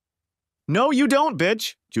 No, you don't,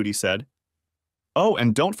 bitch, Judy said. Oh,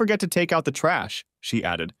 and don't forget to take out the trash, she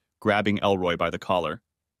added, grabbing Elroy by the collar.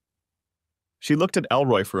 She looked at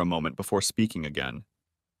Elroy for a moment before speaking again.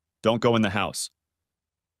 Don't go in the house.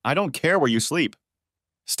 I don't care where you sleep.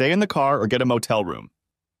 Stay in the car or get a motel room.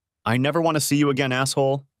 I never want to see you again,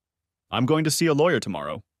 asshole. I'm going to see a lawyer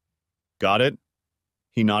tomorrow. Got it?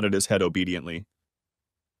 He nodded his head obediently.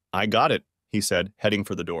 I got it, he said, heading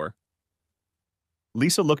for the door.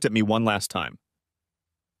 Lisa looked at me one last time.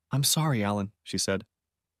 "I'm sorry, Alan," she said.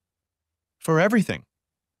 "For everything."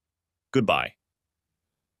 "Goodbye."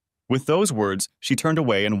 With those words, she turned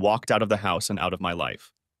away and walked out of the house and out of my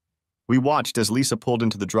life. We watched as Lisa pulled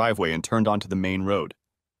into the driveway and turned onto the main road.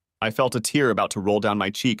 I felt a tear about to roll down my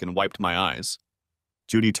cheek and wiped my eyes.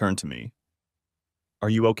 Judy turned to me. "Are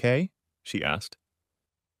you okay?" she asked.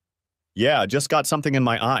 "Yeah, just got something in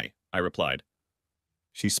my eye," I replied.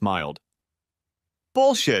 She smiled.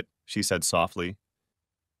 "Bullshit," she said softly.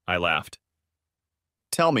 I laughed.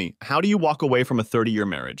 "Tell me, how do you walk away from a 30-year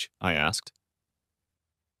marriage?" I asked.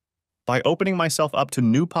 "By opening myself up to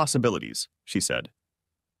new possibilities," she said.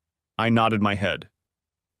 I nodded my head.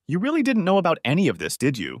 "You really didn't know about any of this,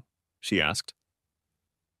 did you?" she asked.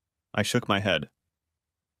 I shook my head.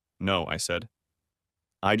 "No," I said.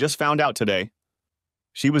 "I just found out today.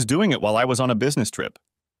 She was doing it while I was on a business trip.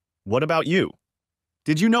 What about you?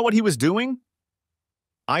 Did you know what he was doing?"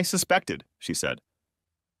 "I suspected," she said.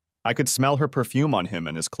 I could smell her perfume on him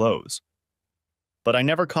and his clothes. But I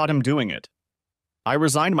never caught him doing it. I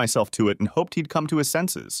resigned myself to it and hoped he'd come to his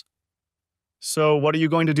senses. "So what are you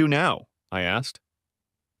going to do now?" I asked.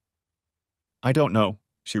 "I don't know,"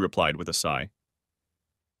 she replied with a sigh.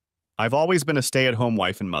 "I've always been a stay-at-home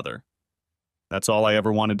wife and mother. That's all I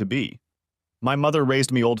ever wanted to be. My mother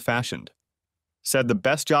raised me old-fashioned. Said the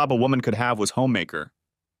best job a woman could have was homemaker.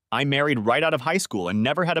 I married right out of high school and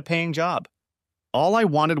never had a paying job. All I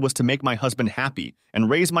wanted was to make my husband happy and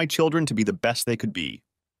raise my children to be the best they could be.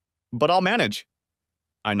 But I'll manage."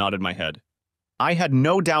 I nodded my head. I had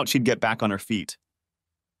no doubt she'd get back on her feet.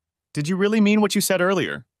 "Did you really mean what you said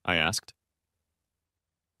earlier?" I asked.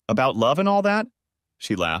 "About love and all that?"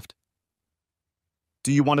 She laughed.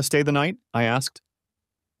 "Do you want to stay the night?" I asked.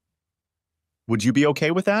 "Would you be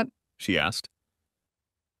okay with that?" she asked.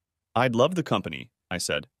 "I'd love the company," I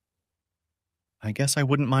said. "I guess I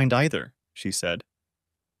wouldn't mind either," she said.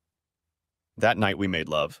 That night we made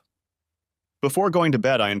love. Before going to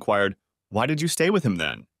bed, I inquired, "Why did you stay with him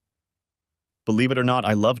then?" "Believe it or not,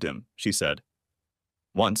 I loved him," she said.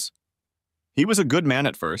 "Once. He was a good man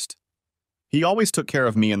at first. He always took care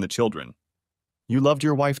of me and the children." "You loved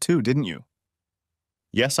your wife too, didn't you?"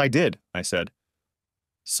 "Yes, I did," I said.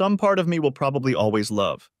 "Some part of me will probably always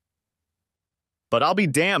love. But I'll be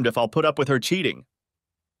damned if I'll put up with her cheating."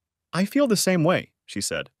 "I feel the same way," she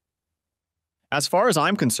said. "As far as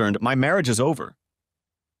I'm concerned, my marriage is over.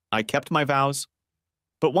 I kept my vows,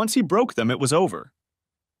 but once he broke them, it was over."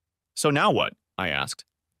 "So now what?" I asked.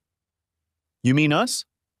 "You mean us?"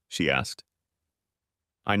 she asked.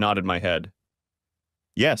 I nodded my head.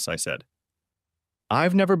 "Yes," I said.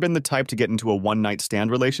 "I've never been the type to get into a one-night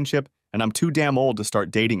stand relationship, and I'm too damn old to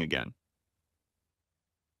start dating again."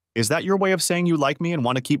 "Is that your way of saying you like me and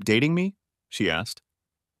want to keep dating me?" she asked.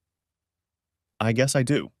 "I guess I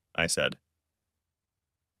do," I said.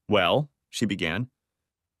 "Well," she began,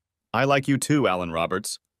 "I like you too, Alan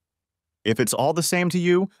Roberts. If it's all the same to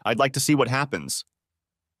you, I'd like to see what happens."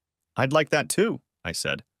 "I'd like that too," I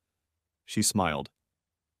said. She smiled.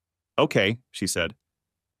 "Okay," she said.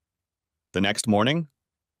 The next morning,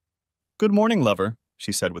 "Good morning, lover,"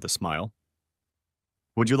 she said with a smile.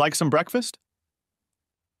 "Would you like some breakfast?"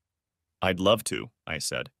 "I'd love to," I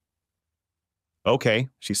said. "Okay,"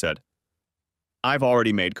 she said. "I've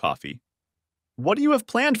already made coffee. What do you have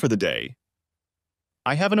planned for the day?"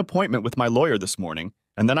 "I have an appointment with my lawyer this morning,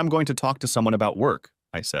 and then I'm going to talk to someone about work,"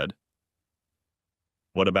 I said.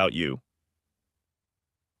 "What about you?"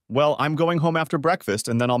 "Well, I'm going home after breakfast,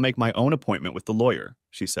 and then I'll make my own appointment with the lawyer,"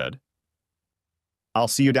 she said. "I'll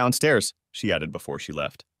see you downstairs," she added before she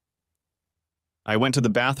left. I went to the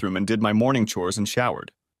bathroom and did my morning chores and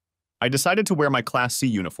showered. I decided to wear my Class C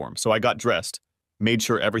uniform, so I got dressed, made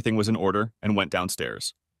sure everything was in order, and went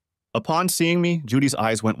downstairs. Upon seeing me, Judy's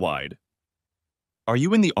eyes went wide. "Are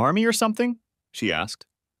you in the army or something?" she asked.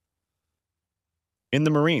 "In the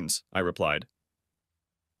Marines," I replied.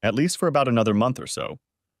 "At least for about another month or so.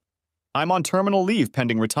 I'm on terminal leave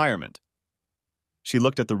pending retirement." She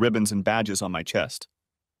looked at the ribbons and badges on my chest.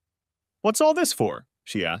 "What's all this for?"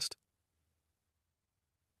 she asked.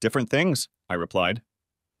 "Different things," I replied.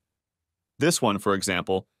 "This one, for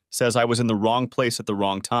example, says I was in the wrong place at the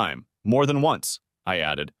wrong time, more than once," I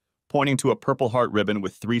added, pointing to a Purple Heart ribbon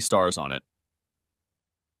with 3 stars on it.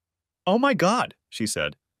 "Oh my God," she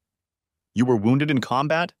said. "You were wounded in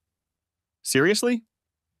combat? Seriously?"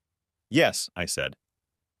 "Yes," I said.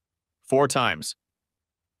 4 times.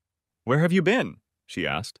 "Where have you been?" she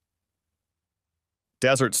asked.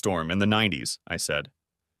 "Desert Storm in the 90s, I said.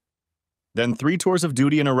 "Then 3 tours of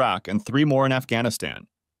duty in Iraq and 3 more in Afghanistan."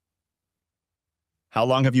 "How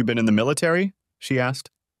long have you been in the military?" she asked.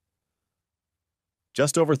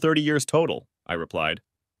 Just over 30 years total, I replied.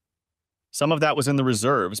 Some of that was in the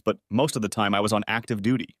reserves, but most of the time I was on active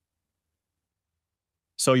duty.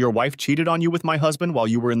 So your wife cheated on you with my husband while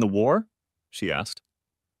you were in the war? She asked.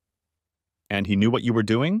 And he knew what you were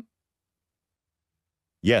doing?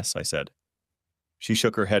 Yes, I said. She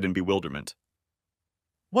shook her head in bewilderment.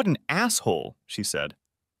 What an asshole, she said.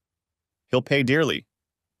 He'll pay dearly.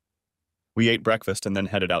 We ate breakfast and then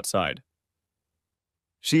headed outside.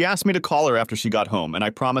 She asked me to call her after she got home, and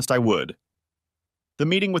I promised I would. The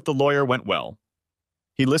meeting with the lawyer went well.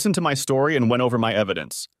 He listened to my story and went over my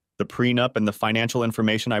evidence, the prenup and the financial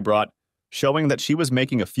information I brought, showing that she was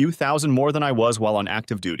making a few thousand more than I was while on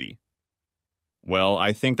active duty. Well,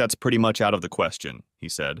 I think that's pretty much out of the question, he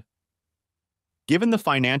said. Given the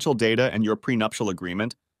financial data and your prenuptial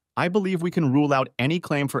agreement, I believe we can rule out any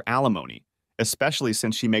claim for alimony, especially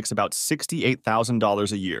since she makes about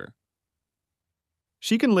 $68,000 a year.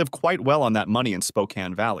 She can live quite well on that money in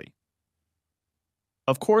Spokane Valley.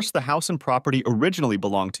 Of course, the house and property originally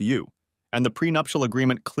belonged to you, and the prenuptial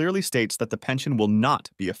agreement clearly states that the pension will not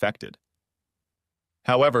be affected.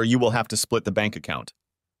 However, you will have to split the bank account.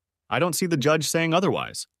 I don't see the judge saying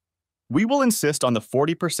otherwise. We will insist on the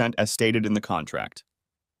 40% as stated in the contract.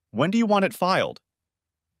 When do you want it filed?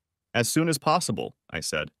 As soon as possible, I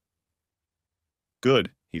said.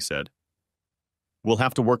 Good, he said. We'll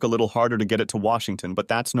have to work a little harder to get it to Washington, but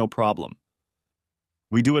that's no problem.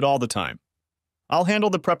 We do it all the time. I'll handle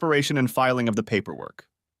the preparation and filing of the paperwork.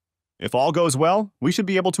 If all goes well, we should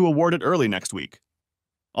be able to award it early next week.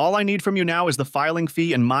 All I need from you now is the filing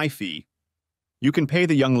fee and my fee. You can pay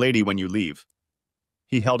the young lady when you leave.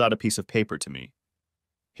 He held out a piece of paper to me.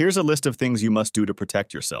 Here's a list of things you must do to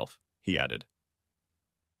protect yourself, he added.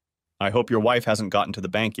 I hope your wife hasn't gotten to the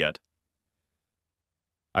bank yet.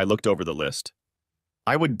 I looked over the list.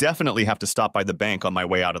 I would definitely have to stop by the bank on my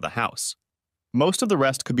way out of the house. Most of the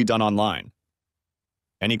rest could be done online.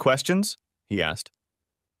 Any questions? He asked.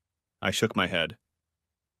 I shook my head.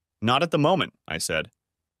 Not at the moment, I said.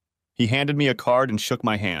 He handed me a card and shook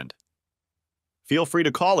my hand. Feel free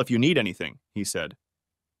to call if you need anything, he said.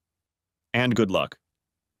 And good luck.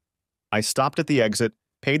 I stopped at the exit,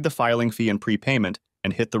 paid the filing fee and prepayment,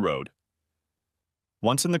 and hit the road.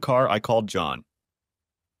 Once in the car, I called John.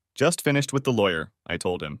 Just finished with the lawyer, I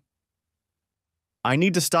told him. I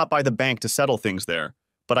need to stop by the bank to settle things there,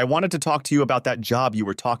 but I wanted to talk to you about that job you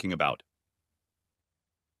were talking about.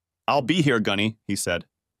 I'll be here, Gunny, he said.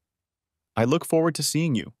 I look forward to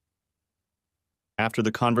seeing you. After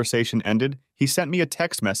the conversation ended, he sent me a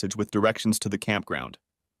text message with directions to the campground.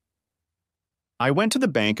 I went to the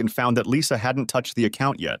bank and found that Lisa hadn't touched the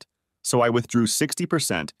account yet, so I withdrew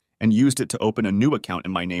 60% and used it to open a new account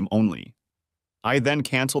in my name only. I then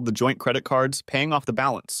canceled the joint credit cards, paying off the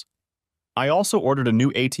balance. I also ordered a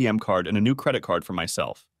new ATM card and a new credit card for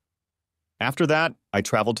myself. After that, I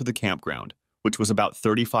traveled to the campground, which was about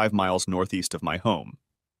 35 miles northeast of my home.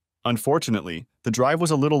 Unfortunately, the drive was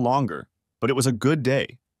a little longer, but it was a good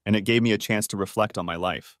day, and it gave me a chance to reflect on my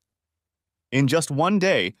life. In just one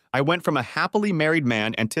day, I went from a happily married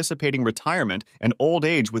man anticipating retirement and old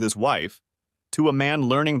age with his wife to a man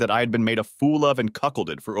learning that I had been made a fool of and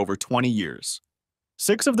cuckolded for over 20 years.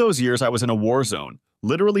 6 of those years I was in a war zone,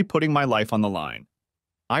 literally putting my life on the line.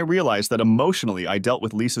 I realized that emotionally I dealt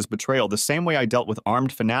with Lisa's betrayal the same way I dealt with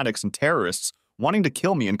armed fanatics and terrorists wanting to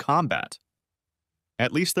kill me in combat.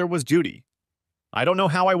 At least there was Judy. I don't know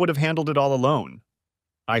how I would have handled it all alone.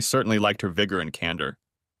 I certainly liked her vigor and candor.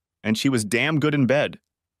 And she was damn good in bed.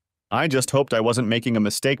 I just hoped I wasn't making a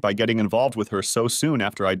mistake by getting involved with her so soon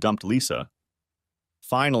after I dumped Lisa.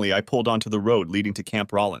 Finally, I pulled onto the road leading to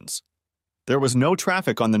Camp Rollins. There was no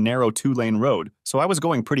traffic on the narrow 2-lane road, so I was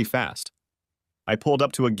going pretty fast. I pulled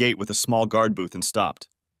up to a gate with a small guard booth and stopped.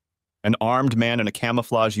 An armed man in a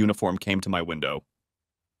camouflage uniform came to my window.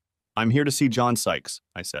 I'm here to see John Sykes,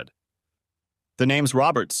 I said. The name's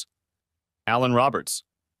Roberts. Alan Roberts.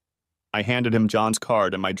 I handed him John's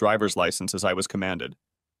card and my driver's license as I was commanded.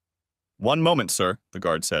 One moment, sir, the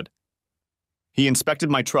guard said. He inspected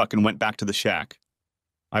my truck and went back to the shack.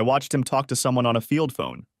 I watched him talk to someone on a field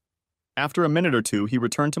phone. After a minute or two, he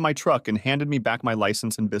returned to my truck and handed me back my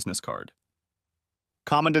license and business card.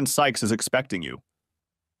 Commandant Sykes is expecting you.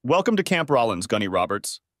 Welcome to Camp Rollins, Gunny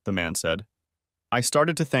Roberts, the man said. I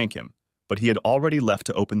started to thank him, but he had already left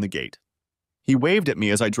to open the gate. He waved at me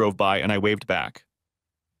as I drove by, and I waved back.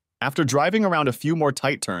 After driving around a few more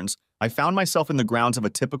tight turns, I found myself in the grounds of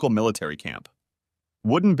a typical military camp.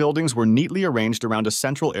 Wooden buildings were neatly arranged around a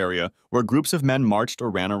central area where groups of men marched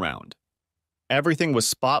or ran around. Everything was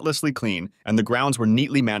spotlessly clean, and the grounds were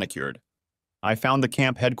neatly manicured. I found the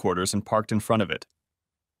camp headquarters and parked in front of it.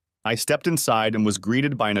 I stepped inside and was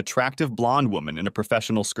greeted by an attractive blonde woman in a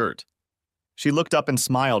professional skirt. She looked up and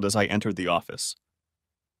smiled as I entered the office.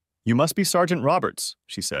 "You must be Sergeant Roberts,"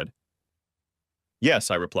 she said.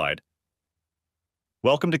 "Yes," I replied.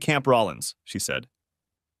 "Welcome to Camp Rollins," she said.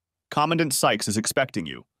 "Commandant Sykes is expecting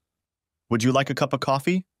you. Would you like a cup of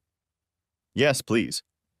coffee?" "Yes, please."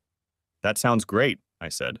 "That sounds great," I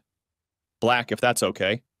said. "Black, if that's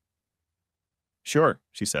okay." "Sure,"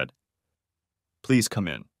 she said. "Please come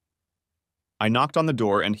in." I knocked on the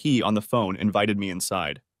door and he, on the phone, invited me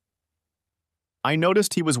inside. I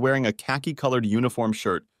noticed he was wearing a khaki-colored uniform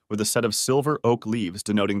shirt with a set of silver oak leaves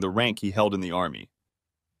denoting the rank he held in the Army.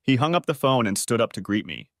 He hung up the phone and stood up to greet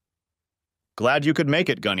me. "Glad you could make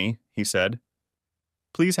it, Gunny," he said.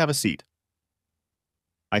 "Please have a seat."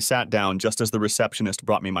 I sat down just as the receptionist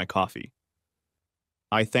brought me my coffee.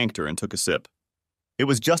 I thanked her and took a sip. It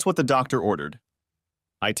was just what the doctor ordered.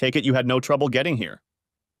 "I take it you had no trouble getting here."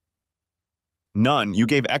 "None. You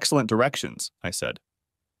gave excellent directions," I said.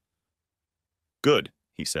 "Good,"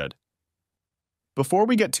 he said. "Before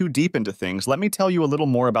we get too deep into things, let me tell you a little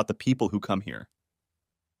more about the people who come here.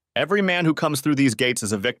 Every man who comes through these gates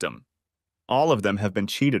is a victim. All of them have been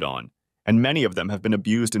cheated on, and many of them have been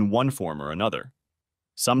abused in one form or another.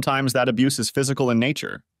 Sometimes that abuse is physical in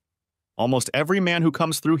nature. Almost every man who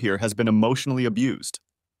comes through here has been emotionally abused.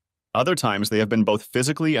 Other times they have been both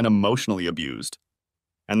physically and emotionally abused.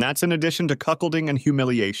 And that's in addition to cuckolding and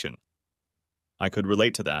humiliation." I could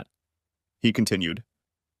relate to that. He continued.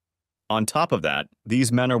 "On top of that,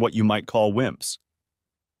 these men are what you might call wimps.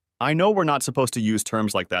 I know we're not supposed to use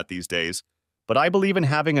terms like that these days, but I believe in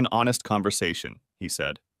having an honest conversation," he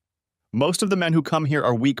said. "Most of the men who come here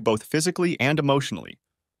are weak both physically and emotionally.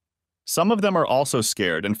 Some of them are also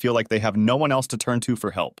scared and feel like they have no one else to turn to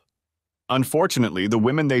for help. Unfortunately, the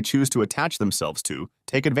women they choose to attach themselves to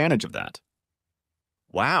take advantage of that."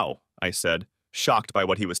 "Wow," I said, shocked by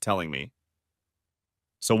what he was telling me.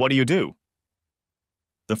 "So what do you do?"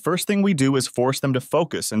 "The first thing we do is force them to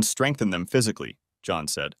focus and strengthen them physically," John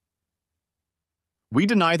said. "We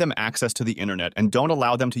deny them access to the internet and don't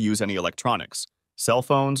allow them to use any electronics, cell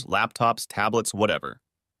phones, laptops, tablets, whatever.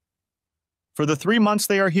 For the 3 months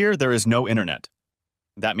they are here, there is no internet.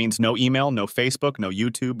 That means no email, no Facebook, no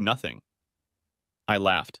YouTube, nothing." I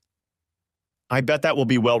laughed. "I bet that will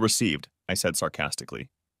be well received," I said sarcastically.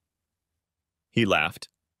 He laughed.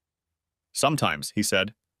 "Sometimes," he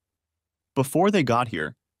said. "Before they got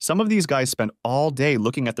here, some of these guys spent all day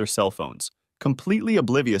looking at their cell phones, completely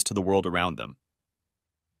oblivious to the world around them.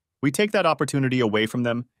 We take that opportunity away from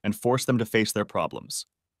them and force them to face their problems."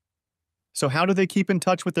 "So how do they keep in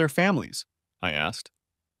touch with their families?" I asked.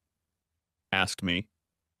 "Asked me."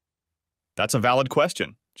 "That's a valid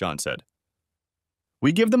question," John said.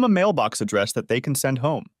 "We give them a mailbox address that they can send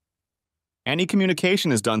home. Any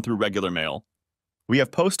communication is done through regular mail. We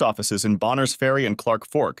have post offices in Bonners Ferry and Clark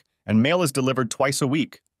Fork, and mail is delivered twice a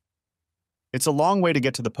week." "It's a long way to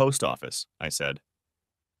get to the post office," I said.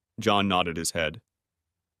 John nodded his head.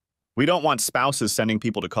 "We don't want spouses sending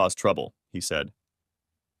people to cause trouble," he said.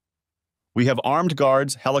 "We have armed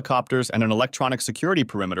guards, helicopters, and an electronic security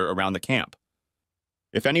perimeter around the camp.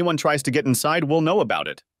 If anyone tries to get inside, we'll know about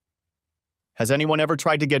it." "Has anyone ever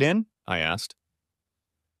tried to get in?" I asked.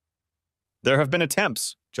 "There have been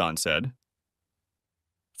attempts," John said.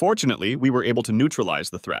 "Fortunately, we were able to neutralize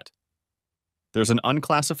the threat. There's an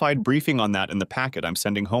unclassified briefing on that in the packet I'm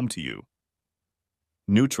sending home to you."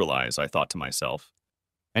 Neutralize, I thought to myself.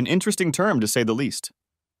 An interesting term, to say the least.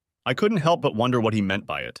 I couldn't help but wonder what he meant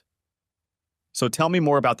by it. "So tell me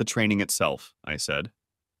more about the training itself," I said.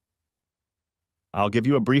 "I'll give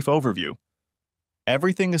you a brief overview.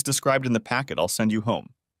 Everything is described in the packet I'll send you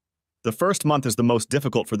home. The first month is the most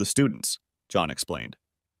difficult for the students," John explained.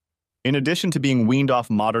 "In addition to being weaned off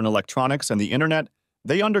modern electronics and the internet,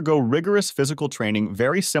 they undergo rigorous physical training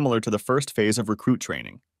very similar to the first phase of recruit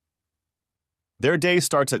training. Their day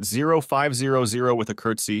starts at 0500 with a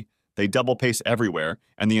curtsy, they double pace everywhere,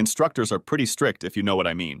 and the instructors are pretty strict if you know what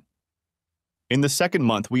I mean. In the second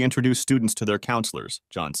month, we introduce students to their counselors,"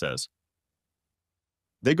 John says.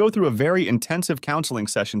 "They go through a very intensive counseling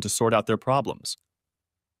session to sort out their problems.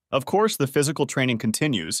 Of course, the physical training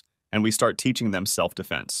continues, and we start teaching them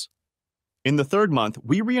self-defense. In the third month,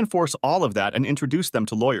 we reinforce all of that and introduce them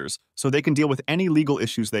to lawyers so they can deal with any legal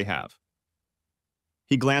issues they have."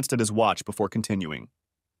 He glanced at his watch before continuing.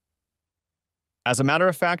 "As a matter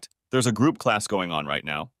of fact, there's a group class going on right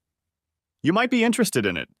now. You might be interested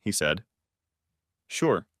in it," he said.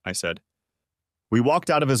 "Sure," I said. We walked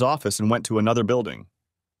out of his office and went to another building.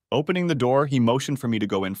 Opening the door, he motioned for me to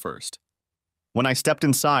go in first. When I stepped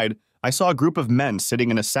inside, I saw a group of men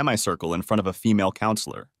sitting in a semicircle in front of a female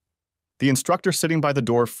counselor. The instructor sitting by the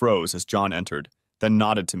door froze as John entered, then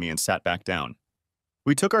nodded to me and sat back down.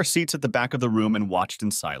 We took our seats at the back of the room and watched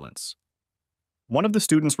in silence. One of the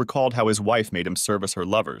students recalled how his wife made him service her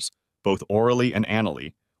lovers, both orally and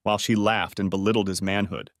anally, while she laughed and belittled his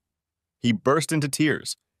manhood. He burst into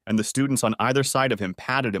tears, and the students on either side of him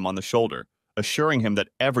patted him on the shoulder, assuring him that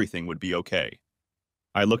everything would be okay.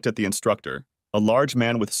 I looked at the instructor, a large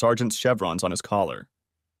man with sergeant's chevrons on his collar.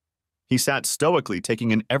 He sat stoically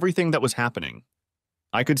taking in everything that was happening.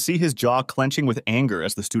 I could see his jaw clenching with anger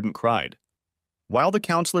as the student cried. While the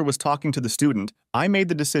counselor was talking to the student, I made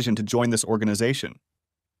the decision to join this organization.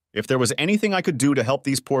 If there was anything I could do to help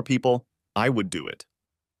these poor people, I would do it.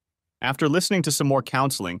 After listening to some more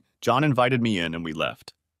counseling, John invited me in and we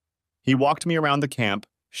left. He walked me around the camp,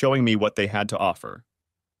 showing me what they had to offer.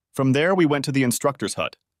 From there, we went to the instructor's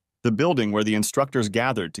hut, the building where the instructors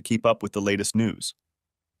gathered to keep up with the latest news.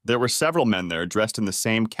 There were several men there dressed in the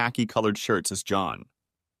same khaki-colored shirts as John.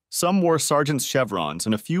 Some wore sergeant's chevrons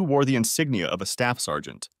and a few wore the insignia of a staff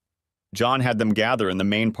sergeant. John had them gather in the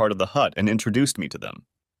main part of the hut and introduced me to them.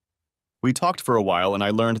 We talked for a while and I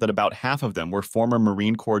learned that about half of them were former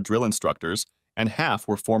Marine Corps drill instructors and half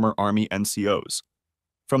were former Army NCOs.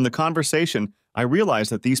 From the conversation, I realized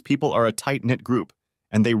that these people are a tight-knit group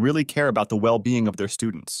and they really care about the well-being of their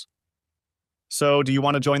students. "So, do you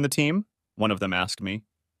want to join the team?" one of them asked me.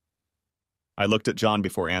 I looked at John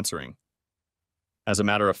before answering. "As a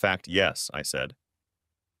matter of fact, yes," I said.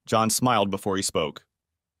 John smiled before he spoke.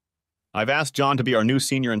 "I've asked John to be our new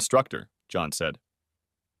senior instructor," John said.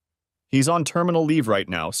 "He's on terminal leave right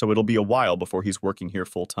now, so it'll be a while before he's working here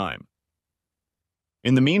full-time.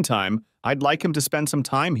 In the meantime, I'd like him to spend some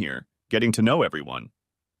time here, getting to know everyone."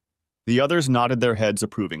 The others nodded their heads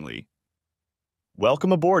approvingly.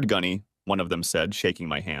 "Welcome aboard, Gunny," one of them said, shaking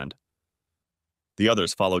my hand. The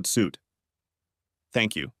others followed suit.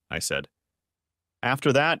 "Thank you," I said.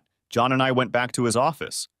 After that, John and I went back to his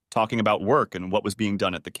office, talking about work and what was being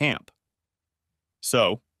done at the camp.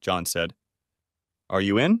 "So," John said, "are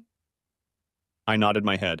you in?" I nodded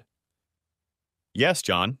my head. "Yes,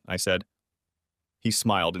 John," I said. He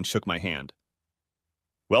smiled and shook my hand.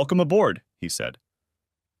 "Welcome aboard," he said.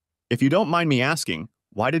 "If you don't mind me asking,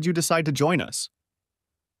 why did you decide to join us?"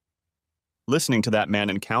 "Listening to that man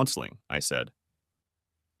in counseling," I said.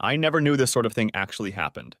 "I never knew this sort of thing actually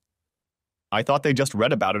happened. I thought they just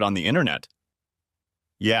read about it on the internet."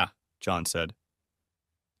 "Yeah," John said.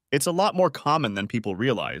 "It's a lot more common than people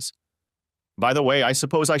realize. By the way, I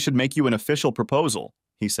suppose I should make you an official proposal,"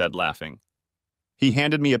 he said, laughing. He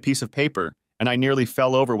handed me a piece of paper, and I nearly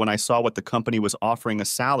fell over when I saw what the company was offering, a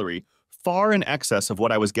salary far in excess of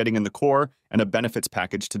what I was getting in the Corps and a benefits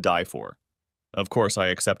package to die for. Of course, I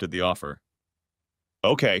accepted the offer.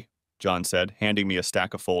 "Okay," John said, handing me a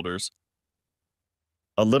stack of folders.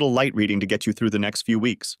 "A little light reading to get you through the next few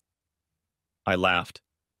weeks." I laughed.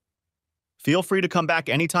 "Feel free to come back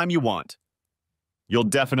anytime you want. You'll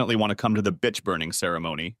definitely want to come to the bitch-burning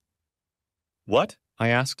ceremony." "What?" I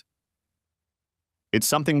asked. "It's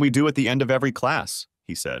something we do at the end of every class,"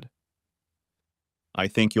 he said. "I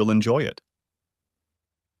think you'll enjoy it."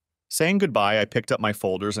 Saying goodbye, I picked up my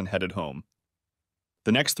folders and headed home.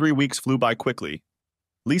 The next 3 weeks flew by quickly.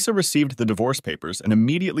 Lisa received the divorce papers and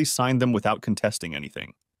immediately signed them without contesting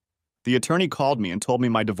anything. The attorney called me and told me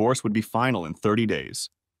my divorce would be final in 30 days.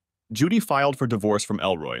 Judy filed for divorce from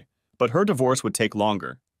Elroy, but her divorce would take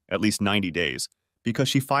longer, at least 90 days, because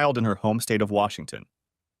she filed in her home state of Washington.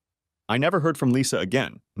 I never heard from Lisa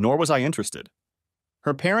again, nor was I interested.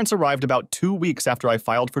 Her parents arrived about 2 weeks after I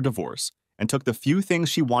filed for divorce and took the few things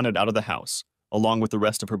she wanted out of the house, along with the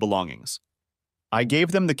rest of her belongings. I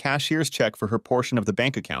gave them the cashier's check for her portion of the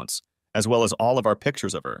bank accounts, as well as all of our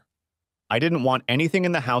pictures of her. I didn't want anything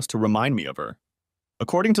in the house to remind me of her.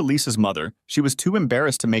 According to Lisa's mother, she was too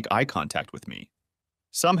embarrassed to make eye contact with me.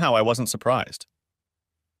 Somehow I wasn't surprised.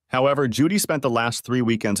 However, Judy spent the last 3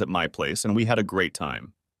 weekends at my place, and we had a great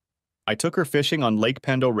time. I took her fishing on Lake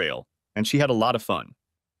Pendo Rail, and she had a lot of fun.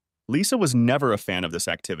 Lisa was never a fan of this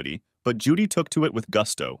activity, but Judy took to it with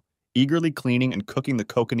gusto, eagerly cleaning and cooking the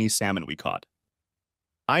kokanee salmon we caught.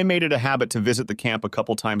 I made it a habit to visit the camp a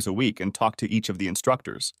couple times a week and talk to each of the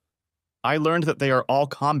instructors. I learned that they are all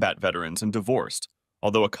combat veterans and divorced,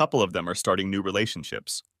 although a couple of them are starting new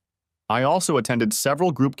relationships. I also attended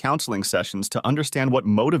several group counseling sessions to understand what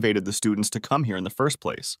motivated the students to come here in the first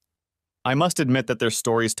place. I must admit that their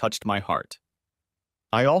stories touched my heart.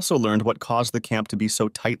 I also learned what caused the camp to be so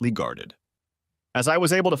tightly guarded. As I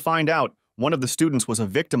was able to find out, one of the students was a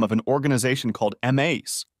victim of an organization called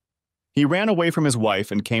MACE. He ran away from his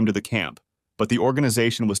wife and came to the camp, but the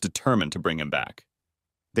organization was determined to bring him back.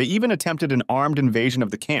 They even attempted an armed invasion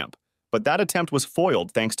of the camp, But that attempt was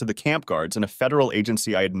foiled thanks to the camp guards and a federal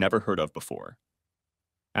agency I had never heard of before.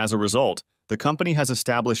 As a result, the company has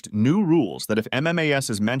established new rules that if MMAS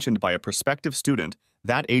is mentioned by a prospective student,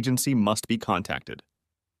 that agency must be contacted.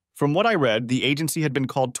 From what I read, the agency had been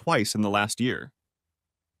called twice in the last year.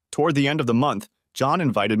 Toward the end of the month, John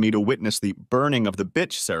invited me to witness the burning of the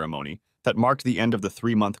bitch ceremony that marked the end of the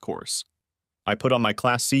 3-month course. I put on my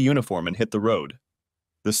Class C uniform and hit the road.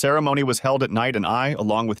 The ceremony was held at night and I,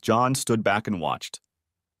 along with John, stood back and watched.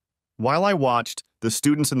 While I watched, the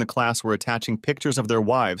students in the class were attaching pictures of their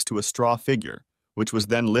wives to a straw figure, which was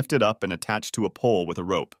then lifted up and attached to a pole with a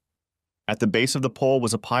rope. At the base of the pole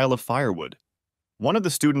was a pile of firewood. One of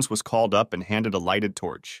the students was called up and handed a lighted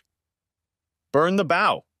torch. "Burn the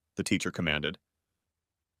bough," the teacher commanded.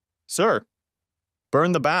 "Sir."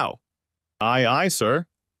 "Burn the bough." "Aye, aye, sir,"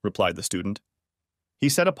 replied the student. He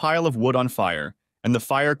set a pile of wood on fire, and the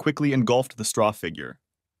fire quickly engulfed the straw figure.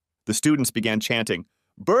 The students began chanting,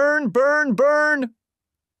 "Burn, burn, burn!"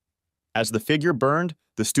 As the figure burned,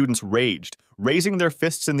 the students raged, raising their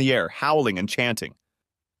fists in the air, howling and chanting.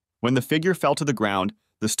 When the figure fell to the ground,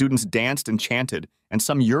 the students danced and chanted, and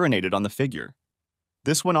some urinated on the figure.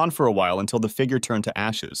 This went on for a while until the figure turned to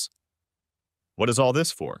ashes. "What is all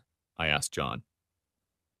this for?" I asked John.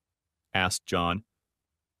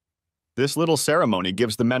 "This little ceremony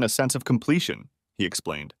gives the men a sense of completion," he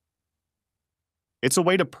explained. "It's a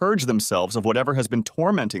way to purge themselves of whatever has been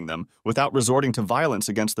tormenting them without resorting to violence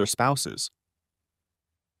against their spouses.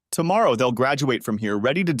 Tomorrow they'll graduate from here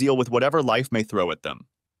ready to deal with whatever life may throw at them.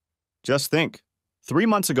 Just think, 3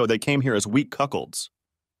 months ago they came here as weak cuckolds.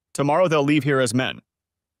 Tomorrow they'll leave here as men."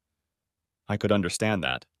 I could understand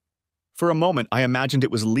that. For a moment, I imagined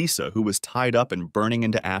it was Lisa who was tied up and burning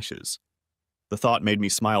into ashes. The thought made me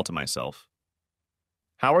smile to myself.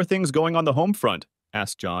 "How are things going on the home front?"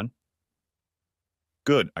 asked John.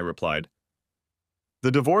 "Good," I replied.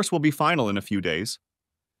 "The divorce will be final in a few days."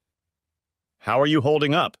 "How are you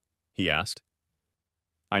holding up?" he asked.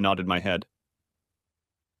 I nodded my head.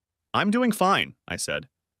 "I'm doing fine," I said.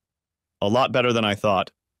 "A lot better than I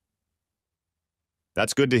thought."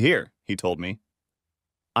 "That's good to hear," he told me.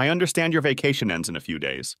 "I understand your vacation ends in a few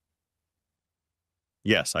days."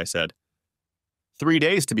 "Yes," I said. 3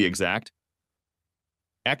 days to be exact."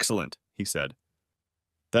 "Excellent," he said.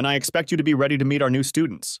 "Then I expect you to be ready to meet our new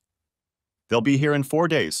students. They'll be here in 4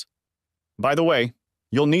 days. By the way,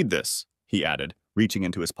 you'll need this," he added, reaching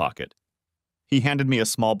into his pocket. He handed me a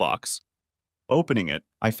small box. Opening it,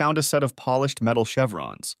 I found a set of polished metal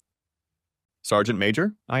chevrons. "Sergeant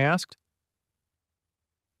Major?" I asked.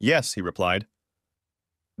 "Yes," he replied.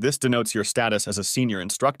 "This denotes your status as a senior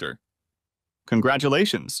instructor."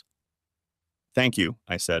 "Congratulations." "Thank you,"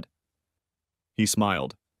 I said. He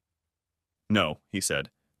smiled. "No," he said.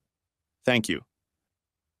 "Thank you."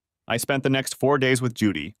 I spent the next 4 days with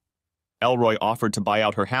Judy. Elroy offered to buy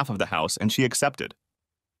out her half of the house, and she accepted.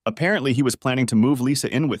 Apparently, he was planning to move Lisa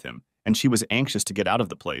in with him, and she was anxious to get out of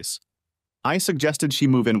the place. I suggested she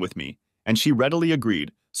move in with me, and she readily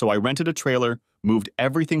agreed, so I rented a trailer, moved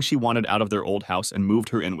everything she wanted out of their old house, and moved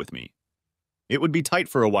her in with me. It would be tight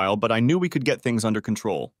for a while, but I knew we could get things under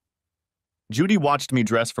control. Judy watched me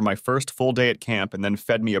dress for my first full day at camp and then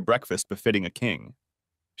fed me a breakfast befitting a king.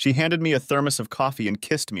 She handed me a thermos of coffee and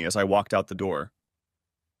kissed me as I walked out the door.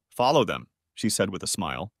 "Follow them," she said with a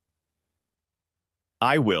smile.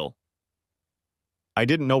 "I will." I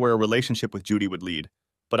didn't know where a relationship with Judy would lead,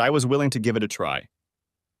 but I was willing to give it a try.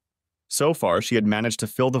 So far, she had managed to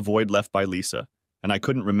fill the void left by Lisa, and I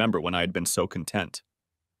couldn't remember when I had been so content.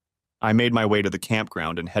 I made my way to the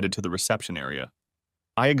campground and headed to the reception area.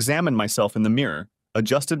 I examined myself in the mirror,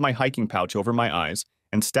 adjusted my hiking pouch over my eyes,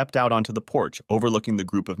 and stepped out onto the porch overlooking the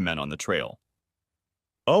group of men on the trail.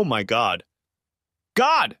 "Oh my God!"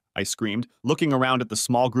 "God!" I screamed, looking around at the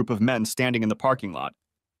small group of men standing in the parking lot.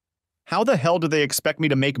 How the hell do they expect me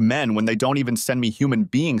to make men when they don't even send me human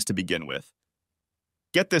beings to begin with?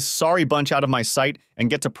 Get this sorry bunch out of my sight and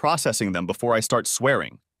get to processing them before I start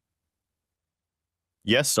swearing.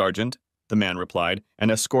 "Yes, Sergeant," the man replied,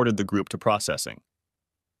 and escorted the group to processing.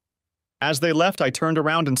 As they left, I turned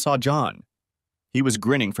around and saw John. He was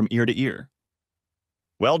grinning from ear to ear.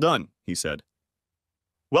 "Well done," he said.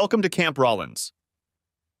 "Welcome to Camp Rollins."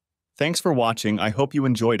 Thanks for watching. I hope you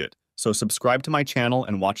enjoyed it, so subscribe to my channel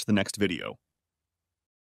and watch the next video.